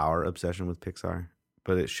say our obsession with Pixar,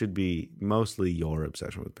 but it should be mostly your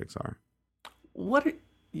obsession with Pixar. What?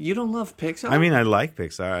 You don't love Pixar? I mean, I like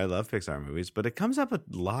Pixar. I love Pixar movies, but it comes up a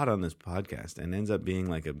lot on this podcast and ends up being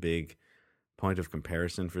like a big point of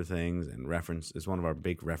comparison for things and reference. Is one of our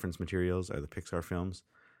big reference materials are the Pixar films.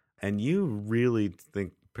 And you really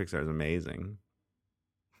think Pixar is amazing.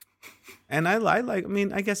 And I like, I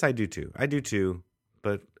mean, I guess I do too,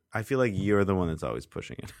 but I feel like you're the one that's always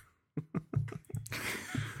pushing it.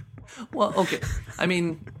 Well, okay. I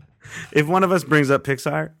mean, if one of us brings up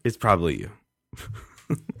Pixar, it's probably you.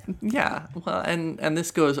 Yeah, well, and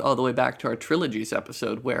this goes all the way back to our trilogies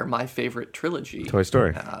episode, where my favorite trilogy, Toy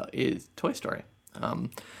Story, is Toy Story.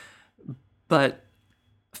 But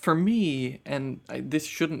for me, and this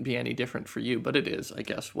shouldn't be any different for you, but it is, I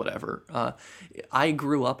guess. Whatever. I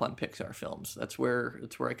grew up on Pixar films. That's where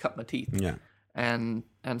I cut my teeth. Yeah, and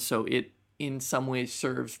so it in some ways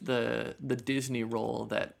serves the Disney role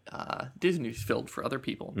that Disney's filled for other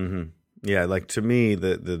people. Mm-hmm. Yeah, like to me,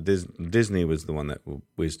 the Disney was the one that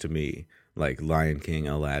was to me like Lion King,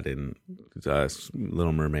 Aladdin,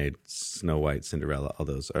 Little Mermaid, Snow White, Cinderella. All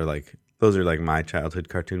those are like my childhood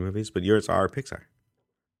cartoon movies. But yours are Pixar.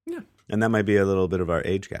 Yeah, and that might be a little bit of our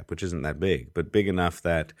age gap, which isn't that big, but big enough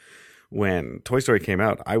that when Toy Story came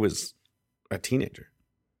out, I was a teenager.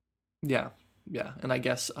 Yeah, and I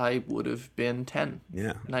guess I would have been 10.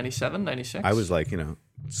 Yeah, 97, 96. I was like,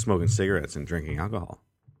 smoking cigarettes and drinking alcohol.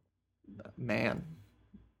 Man,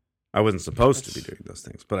 I wasn't supposed to be doing those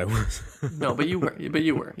things, but I was. No, but you were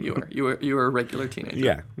a regular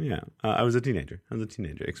teenager. Yeah. I was a teenager.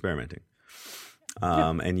 Experimenting.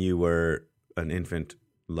 And you were an infant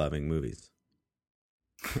loving movies.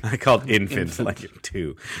 I called infant like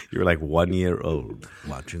 2. You were like 1 year old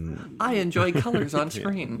watching. I enjoy colors on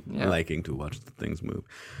screen. Yeah. Liking to watch the things move.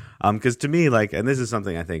 Because to me, like, and this is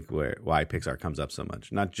something I think why Pixar comes up so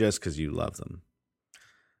much, not just because you love them,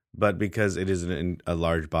 but because it is a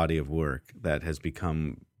large body of work that has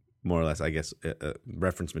become more or less, I guess, a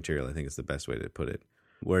reference material, I think is the best way to put it,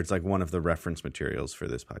 where it's like one of the reference materials for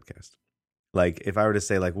this podcast. Like, if I were to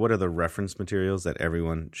say, like, what are the reference materials that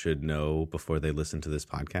everyone should know before they listen to this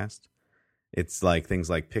podcast? It's like things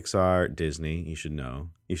like Pixar, Disney, you should know.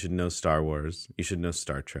 You should know Star Wars. You should know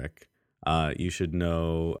Star Trek. You should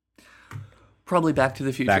know... Probably Back to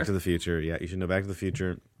the Future. Back to the Future, yeah. You should know Back to the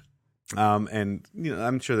Future. And, you know,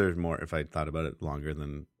 I'm sure there's more if I thought about it longer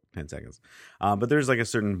than 10 seconds. But there's like a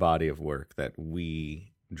certain body of work that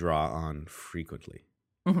we draw on frequently.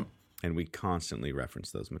 Mm-hmm. And we constantly reference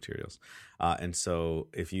those materials. And so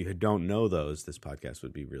if you don't know those, this podcast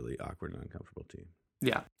would be really awkward and uncomfortable to you.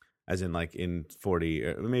 Yeah. As in, like, in 40,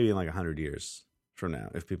 or maybe in like 100 years from now,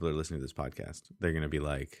 if people are listening to this podcast, they're going to be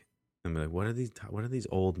like, what are these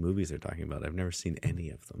old movies they're talking about? I've never seen any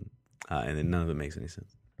of them. And then none of it makes any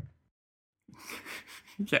sense.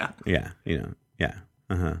 Yeah. Yeah. You know. Yeah.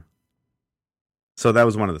 Uh-huh. So that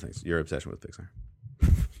was one of the things, your obsession with Pixar.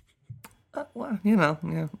 Well, you know,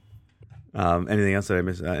 yeah. Anything else that I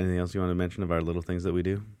missed? Anything else you want to mention of our little things that we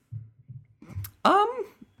do?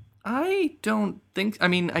 I don't think. I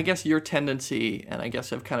mean, I guess your tendency, and I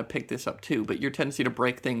guess I've kind of picked this up too, but your tendency to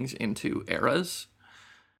break things into eras.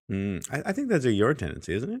 I think that's your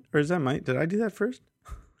tendency, isn't it? Or is that mine? Did I do that first?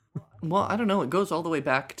 Well, I don't know. It goes all the way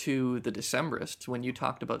back to the Decemberists when you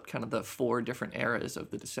talked about kind of the 4 different eras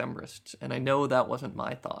of the Decemberists, and I know that wasn't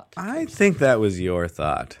my thought. I think that was your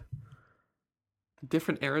thought.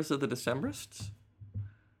 Different eras of the Decemberists?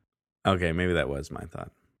 Okay, maybe that was my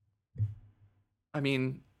thought. I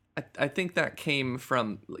mean, I think that came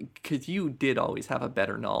from, because you did always have a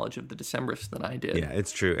better knowledge of the Decemberists than I did. Yeah,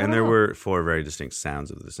 it's true. And there were 4 very distinct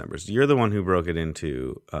sounds of the Decemberists. You're the one who broke it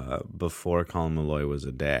into before Colin Meloy was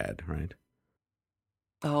a dad, right?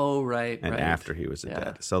 Oh, right, and right. after he was a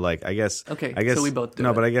dad. So, like, I guess... Okay, I guess, so we both do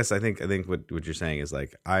No, it. but I guess I think what you're saying is,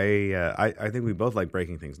 like, I think we both like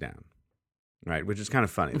breaking things down. Right, which is kind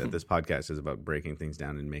of funny that this podcast is about breaking things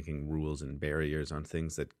down and making rules and barriers on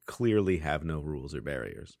things that clearly have no rules or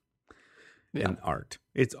barriers. Yeah. And art.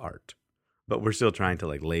 It's art. But we're still trying to,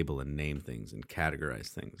 like, label and name things and categorize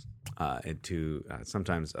things. And to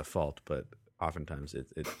sometimes a fault, but oftentimes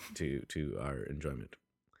it's to our enjoyment.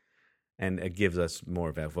 And it gives us more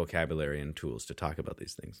of a vocabulary and tools to talk about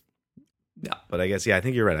these things. Yeah. But I guess, I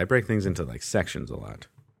think you're right. I break things into, like, sections a lot.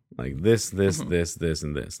 Like this, and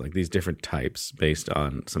this. Like these different types based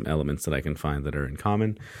on some elements that I can find that are in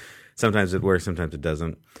common. Sometimes it works, sometimes it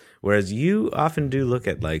doesn't. Whereas you often do look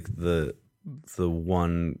at, like, the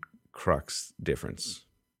one crux difference.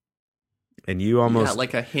 And you almost... Yeah,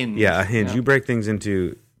 like a hinge. Yeah, a hinge. Yeah. You break things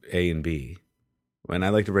into A and B. And I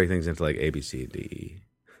like to break things into, like, A, B, C, and D, E.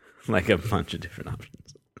 Like a bunch of different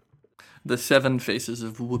options. The 7 faces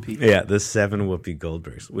of Whoopi. Yeah, the 7 Whoopi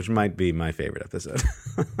Goldbergs, which might be my favorite episode.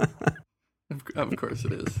 Of course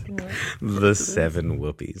it is. Yeah, the 7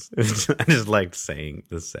 Whoopies. I just liked saying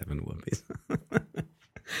the 7 Whoopies.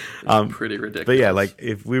 Pretty ridiculous. But yeah, like,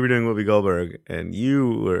 if we were doing Whoopi Goldberg and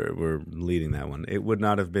you were leading that one, it would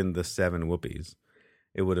not have been the 7 Whoopies.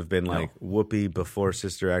 It would have been like Whoopi before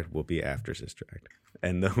Sister Act, Whoopi after Sister Act.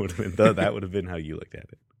 And that would have been how you looked at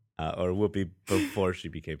it. Or Whoopi before she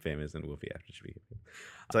became famous and Whoopi after she became famous.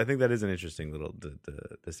 So I think that is an interesting little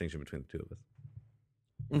distinction between the two of us.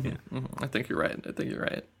 Mm-hmm, yeah, mm-hmm. I think you're right.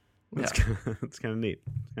 Yeah. It's kind of neat.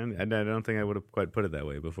 I don't think I would have quite put it that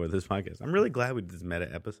way before this podcast. I'm really glad we did this meta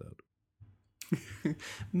episode.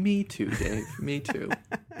 Me too, Dave. Me too.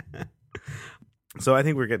 So I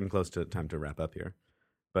think we're getting close to time to wrap up here.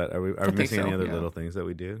 But are we missing any other yeah. little things that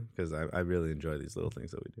we do? Because I really enjoy these little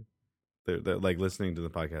things that we do. They're like listening to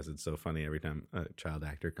the podcast. It's so funny every time a child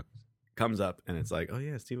actor comes up, and it's like, oh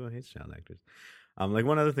yeah, Steve-O hates child actors. Like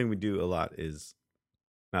one other thing we do a lot is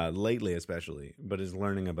lately, especially, but is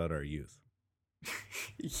learning about our youth.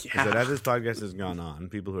 Yeah. That as this podcast has gone on,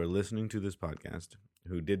 people who are listening to this podcast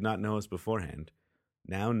who did not know us beforehand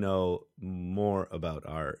now know more about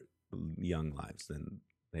our young lives than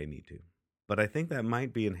they need to. But I think that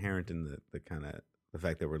might be inherent in the kind of the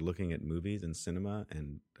fact that we're looking at movies and cinema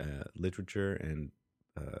and literature and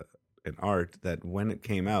art that when it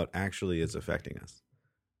came out actually is affecting us.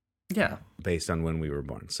 Yeah. Based on when we were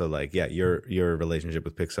born. So, like, yeah, your relationship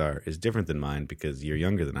with Pixar is different than mine because you're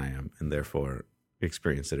younger than I am and therefore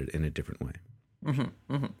experienced it in a different way.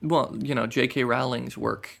 Mm-hmm, mm-hmm. Well, J.K. Rowling's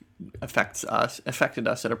work affected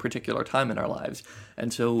us at a particular time in our lives,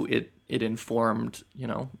 and so it informed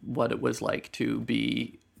what it was like to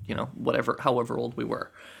be however old we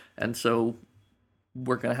were, and so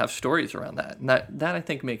we're going to have stories around that, and that I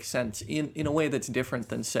think makes sense in a way that's different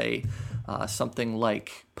than say something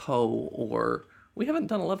like Poe, or we haven't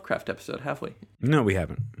done a Lovecraft episode, have we? No, we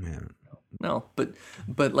haven't. No, but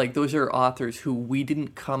like those are authors who we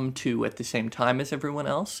didn't come to at the same time as everyone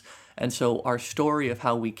else, and so our story of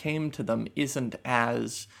how we came to them isn't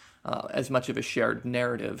as much of a shared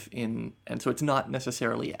narrative and so it's not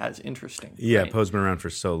necessarily as interesting. Yeah, right? Poe's been around for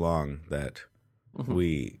so long that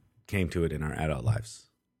we came to it in our adult lives.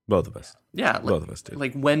 Both of us. Yeah, both of us did.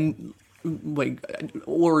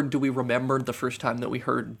 Or do we remember the first time that we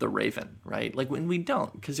heard The Raven, right? Like when we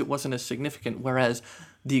don't, because it wasn't as significant. Whereas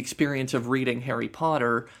the experience of reading Harry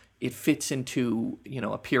Potter, it fits into,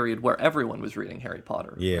 a period where everyone was reading Harry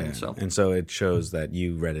Potter. Yeah, right? And so it shows that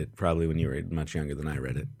you read it probably when you were much younger than I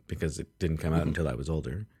read it, because it didn't come out until I was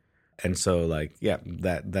older. And so,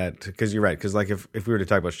 that because you're right, because if we were to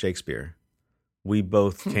talk about Shakespeare, we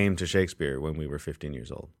both came to Shakespeare when we were 15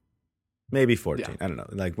 years old. Maybe 14. Yeah. I don't know.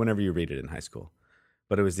 Like whenever you read it in high school.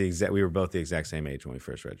 But it was we were both the exact same age when we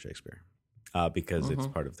first read Shakespeare. Because it's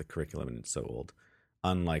part of the curriculum and it's so old.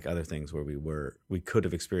 Unlike other things where we could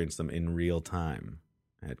have experienced them in real time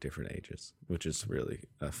at different ages, which is really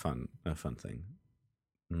a fun thing.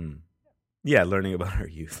 Yeah, learning about our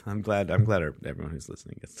youth. I'm glad everyone who's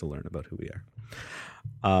listening gets to learn about who we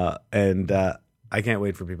are. And I can't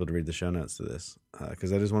wait for people to read the show notes to this, because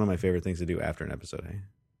that is one of my favorite things to do after an episode. Hey,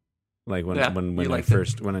 like when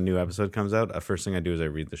a new episode comes out, the first thing I do is I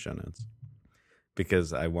read the show notes,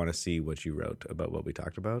 because I want to see what you wrote about what we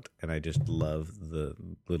talked about, and I just love the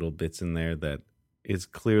little bits in there that is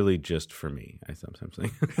clearly just for me. I sometimes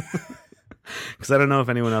think, because I don't know if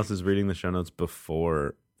anyone else is reading the show notes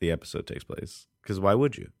before the episode takes place. Because why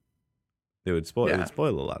would you? It would spoil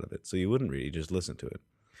a lot of it, so you wouldn't read. You just listen to it.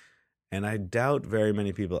 And I doubt very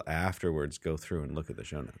many people afterwards go through and look at the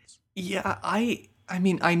show notes. Yeah, I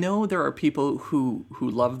mean, I know there are people who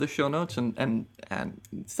love the show notes, and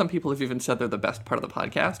some people have even said they're the best part of the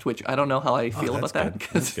podcast, which I don't know how I feel about that.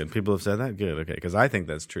 That's good. People have said that? Good, okay, because I think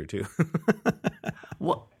that's true, too.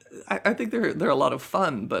 Well, I think they're a lot of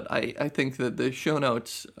fun, but I think that the show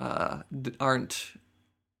notes aren't...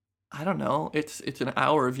 I don't know. It's an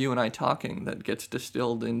hour of you and I talking that gets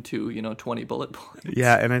distilled into 20 bullet points.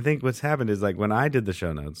 Yeah, and I think what's happened is when I did the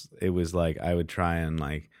show notes, it was I would try and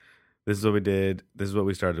this is what we did, this is what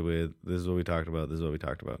we started with, this is what we talked about, this is what we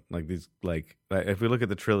talked about. If we look at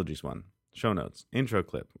the trilogies one, show notes, intro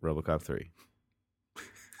clip, RoboCop 3,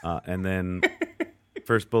 and then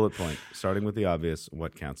first bullet point, starting with the obvious,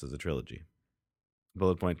 what counts as a trilogy.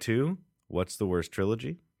 Bullet point 2, what's the worst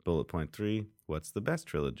trilogy? Bullet point 3, what's the best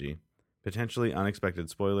trilogy? Potentially unexpected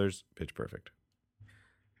spoilers, Pitch Perfect.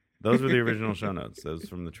 Those were the original show notes. Those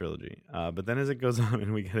from the trilogy. But then as it goes on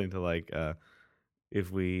and we get into if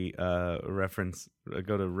we go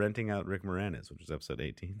to Renting Out Rick Moranis, which is episode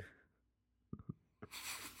 18.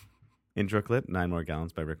 Intro clip, 9 More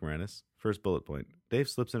Gallons by Rick Moranis. First bullet point, Dave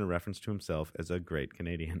slips in a reference to himself as a great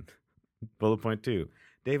Canadian. Bullet point 2,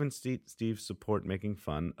 Dave and Steve support making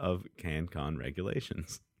fun of CanCon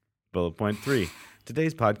regulations. Bullet point 3,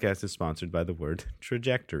 today's podcast is sponsored by the word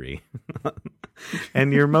trajectory.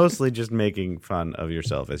 And you're mostly just making fun of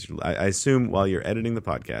yourself. I assume while you're editing the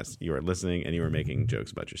podcast, you are listening and you are making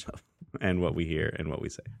jokes about yourself and what we hear and what we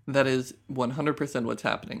say. That is 100% what's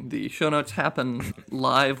happening. The show notes happen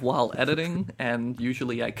live while editing, and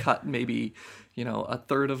usually I cut maybe a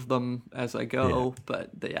third of them as I go. Yeah. But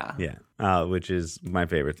yeah, which is my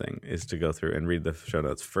favorite thing, is to go through and read the show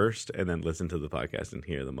notes first and then listen to the podcast and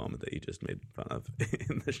hear the moment that you just made fun of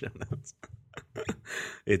in the show notes.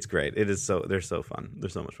 It's great. They're so fun. They're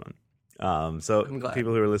so much fun. So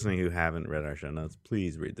people who are listening who haven't read our show notes,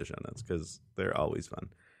 please read the show notes, because they're always fun.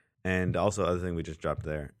 And also, other thing we just dropped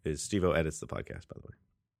there is Steve-O edits the podcast, by the way.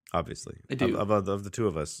 Obviously. I do. Of the two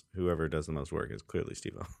of us, whoever does the most work is clearly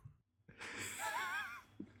Steve-O.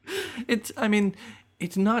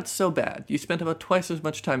 It's not so bad. You spend about twice as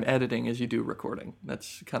much time editing as you do recording.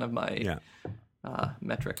 That's kind of my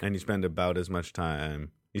metric. And you spend about as much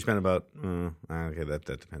time. You spend about okay. That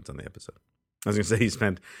depends on the episode. I was gonna say you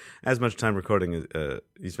spend as much time recording.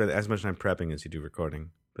 You spend as much time prepping as you do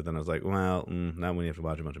recording. But then I was like, well, not when you have to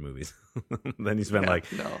watch a bunch of movies. Then you spend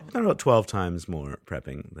about 12 times more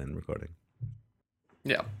prepping than recording.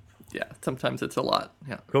 Yeah. Yeah. Sometimes it's a lot.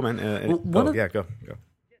 Yeah. Cool, man. Go.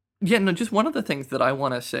 Yeah, no, just one of the things that I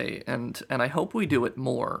want to say, and I hope we do it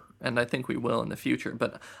more, and I think we will in the future,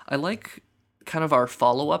 but I like kind of our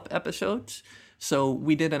follow-up episodes. So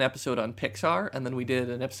we did an episode on Pixar, and then we did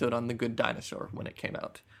an episode on The Good Dinosaur when it came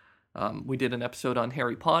out. We did an episode on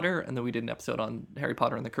Harry Potter, and then we did an episode on Harry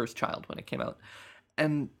Potter and the Cursed Child when it came out.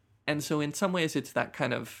 And so in some ways it's that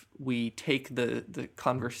kind of, we take the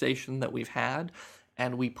conversation that we've had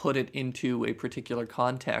and we put it into a particular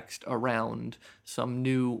context around some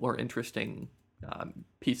new or interesting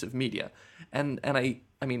piece of media. And I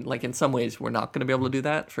mean, like, in some ways we're not going to be able to do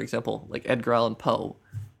that. For example, like Edgar Allan Poe,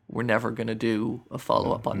 we're never going to do a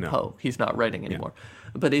follow-up on Poe. He's not writing anymore.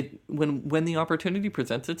 Yeah. But when the opportunity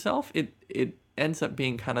presents itself, it ends up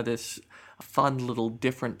being kind of this fun little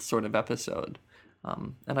different sort of episode.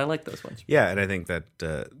 And I like those ones. Yeah, and I think that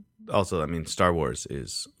also, I mean, Star Wars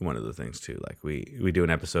is one of the things too. Like we do an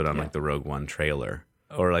episode on like the Rogue One trailer,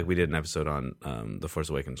 or like we did an episode on the Force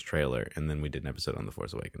Awakens trailer, and then we did an episode on the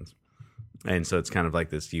Force Awakens. And so it's kind of like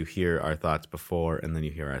this: you hear our thoughts before, and then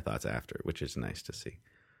you hear our thoughts after, which is nice to see.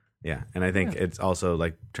 Yeah, and I think it's also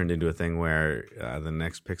like turned into a thing where the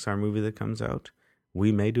next Pixar movie that comes out,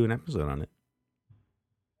 we may do an episode on it.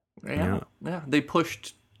 Yeah. They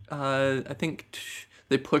pushed. I think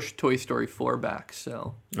they pushed Toy Story 4 back.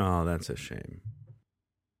 So. Oh, that's a shame.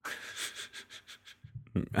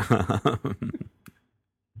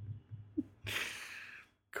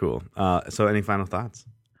 Cool. So, any final thoughts?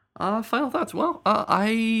 Final thoughts. Well,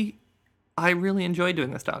 I really enjoy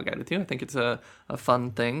doing the Style Guide with you. I think it's a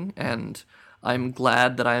fun thing, and I'm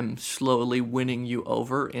glad that I'm slowly winning you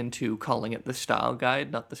over into calling it the Style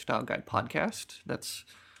Guide, not the Style Guide podcast. That's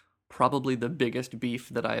probably the biggest beef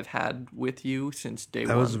that I've had with you since day one.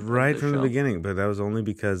 That was right from the beginning, but that was only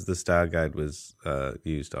because the Style Guide was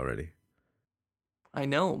used already. I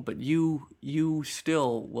know, but you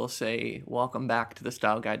still will say, welcome back to the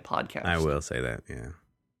Style Guide podcast. I will say that, yeah.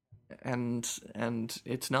 And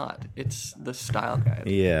it's not. It's the Style Guide.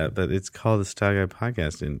 Yeah, but it's called the Style Guide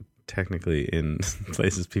podcast, and technically in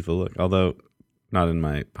places people look, although not in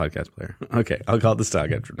my podcast player. Okay, I'll call it the Style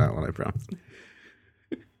Guide from now on, I promise.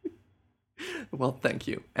 Well, thank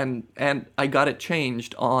you. And I got it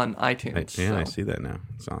changed on iTunes. I see that now.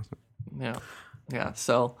 It's awesome. Yeah.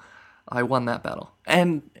 So I won that battle.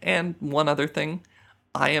 And one other thing,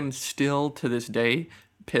 I am still to this day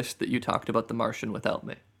pissed that you talked about The Martian without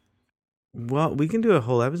me. Well, we can do a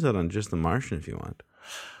whole episode on just The Martian if you want.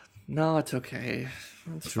 No, it's okay.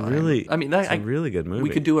 It's fine. Really. I mean, it's a really good movie. We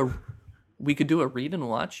could do a read and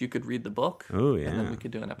watch. You could read the book. Oh yeah, and then we could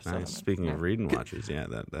do an episode. Nice. Speaking of read and watches, yeah,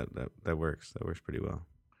 that works. That works pretty well.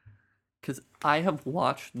 Because I have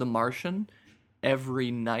watched The Martian every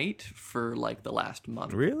night for like the last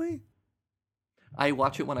month. Really? I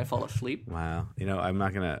watch it when I fall asleep. Wow. You know, I'm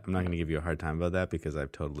not gonna give you a hard time about that because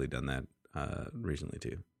I've totally done that recently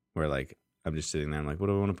too. Where like I'm just sitting there, I'm like, what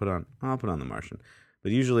do I want to put on? Oh, I'll put on The Martian.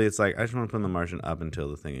 But usually it's like I just want to put on The Martian up until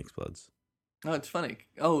the thing explodes. Oh, it's funny.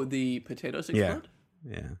 Oh, the potatoes explode?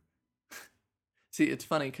 Yeah. See, it's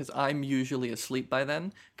funny because I'm usually asleep by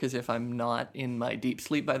then, because if I'm not in my deep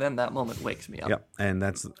sleep by then, that moment wakes me up. Yep, and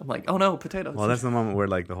I'm like, oh no, potatoes. Well, that's the moment where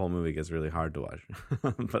like the whole movie gets really hard to watch.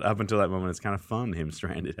 But up until that moment, it's kind of fun, him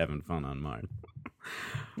stranded having fun on Mars.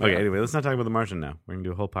 Okay, anyway, let's not talk about The Martian now. We're going to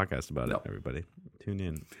do a whole podcast about it, everybody. Tune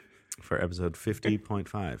in for episode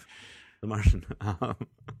 50.5, The Martian.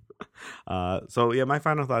 So yeah, my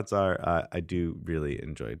final thoughts are I do really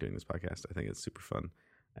enjoy doing this podcast. I think it's super fun,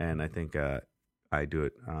 and I think I do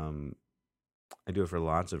it for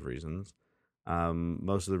lots of reasons.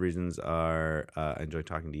 Most of the reasons are I enjoy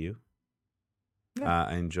talking to you. Yeah.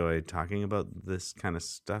 I enjoy talking about this kind of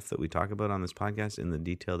stuff that we talk about on this podcast in the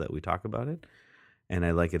detail that we talk about it, and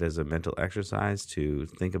I like it as a mental exercise to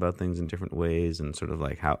think about things in different ways and sort of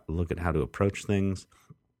like look at how to approach things.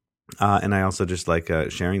 And I also just like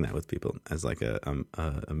sharing that with people as like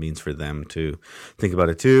a means for them to think about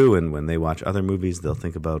it too. And when they watch other movies, they'll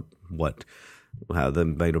think about how they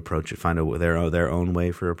might approach it, find their own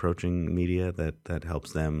way for approaching media that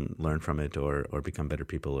helps them learn from it or become better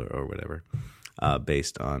people or whatever,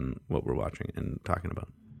 based on what we're watching and talking about.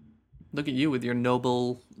 Look at you with your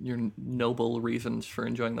noble reasons for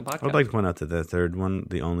enjoying the podcast. I'd like to point out that the third one,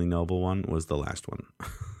 the only noble one, was the last one.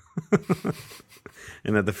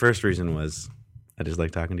 And that the first reason was I just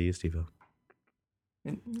like talking to you, Steve-O.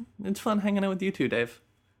 It's fun hanging out with you too, Dave.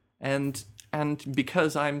 And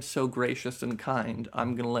because I'm so gracious and kind,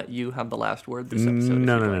 I'm going to let you have the last word this episode.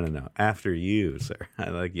 No. After you, sir. I'd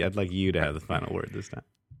like you to have the final word this time.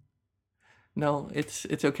 No, it's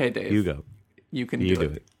okay, Dave. You go. You can do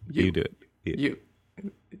it. You do it. You.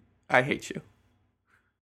 I hate you.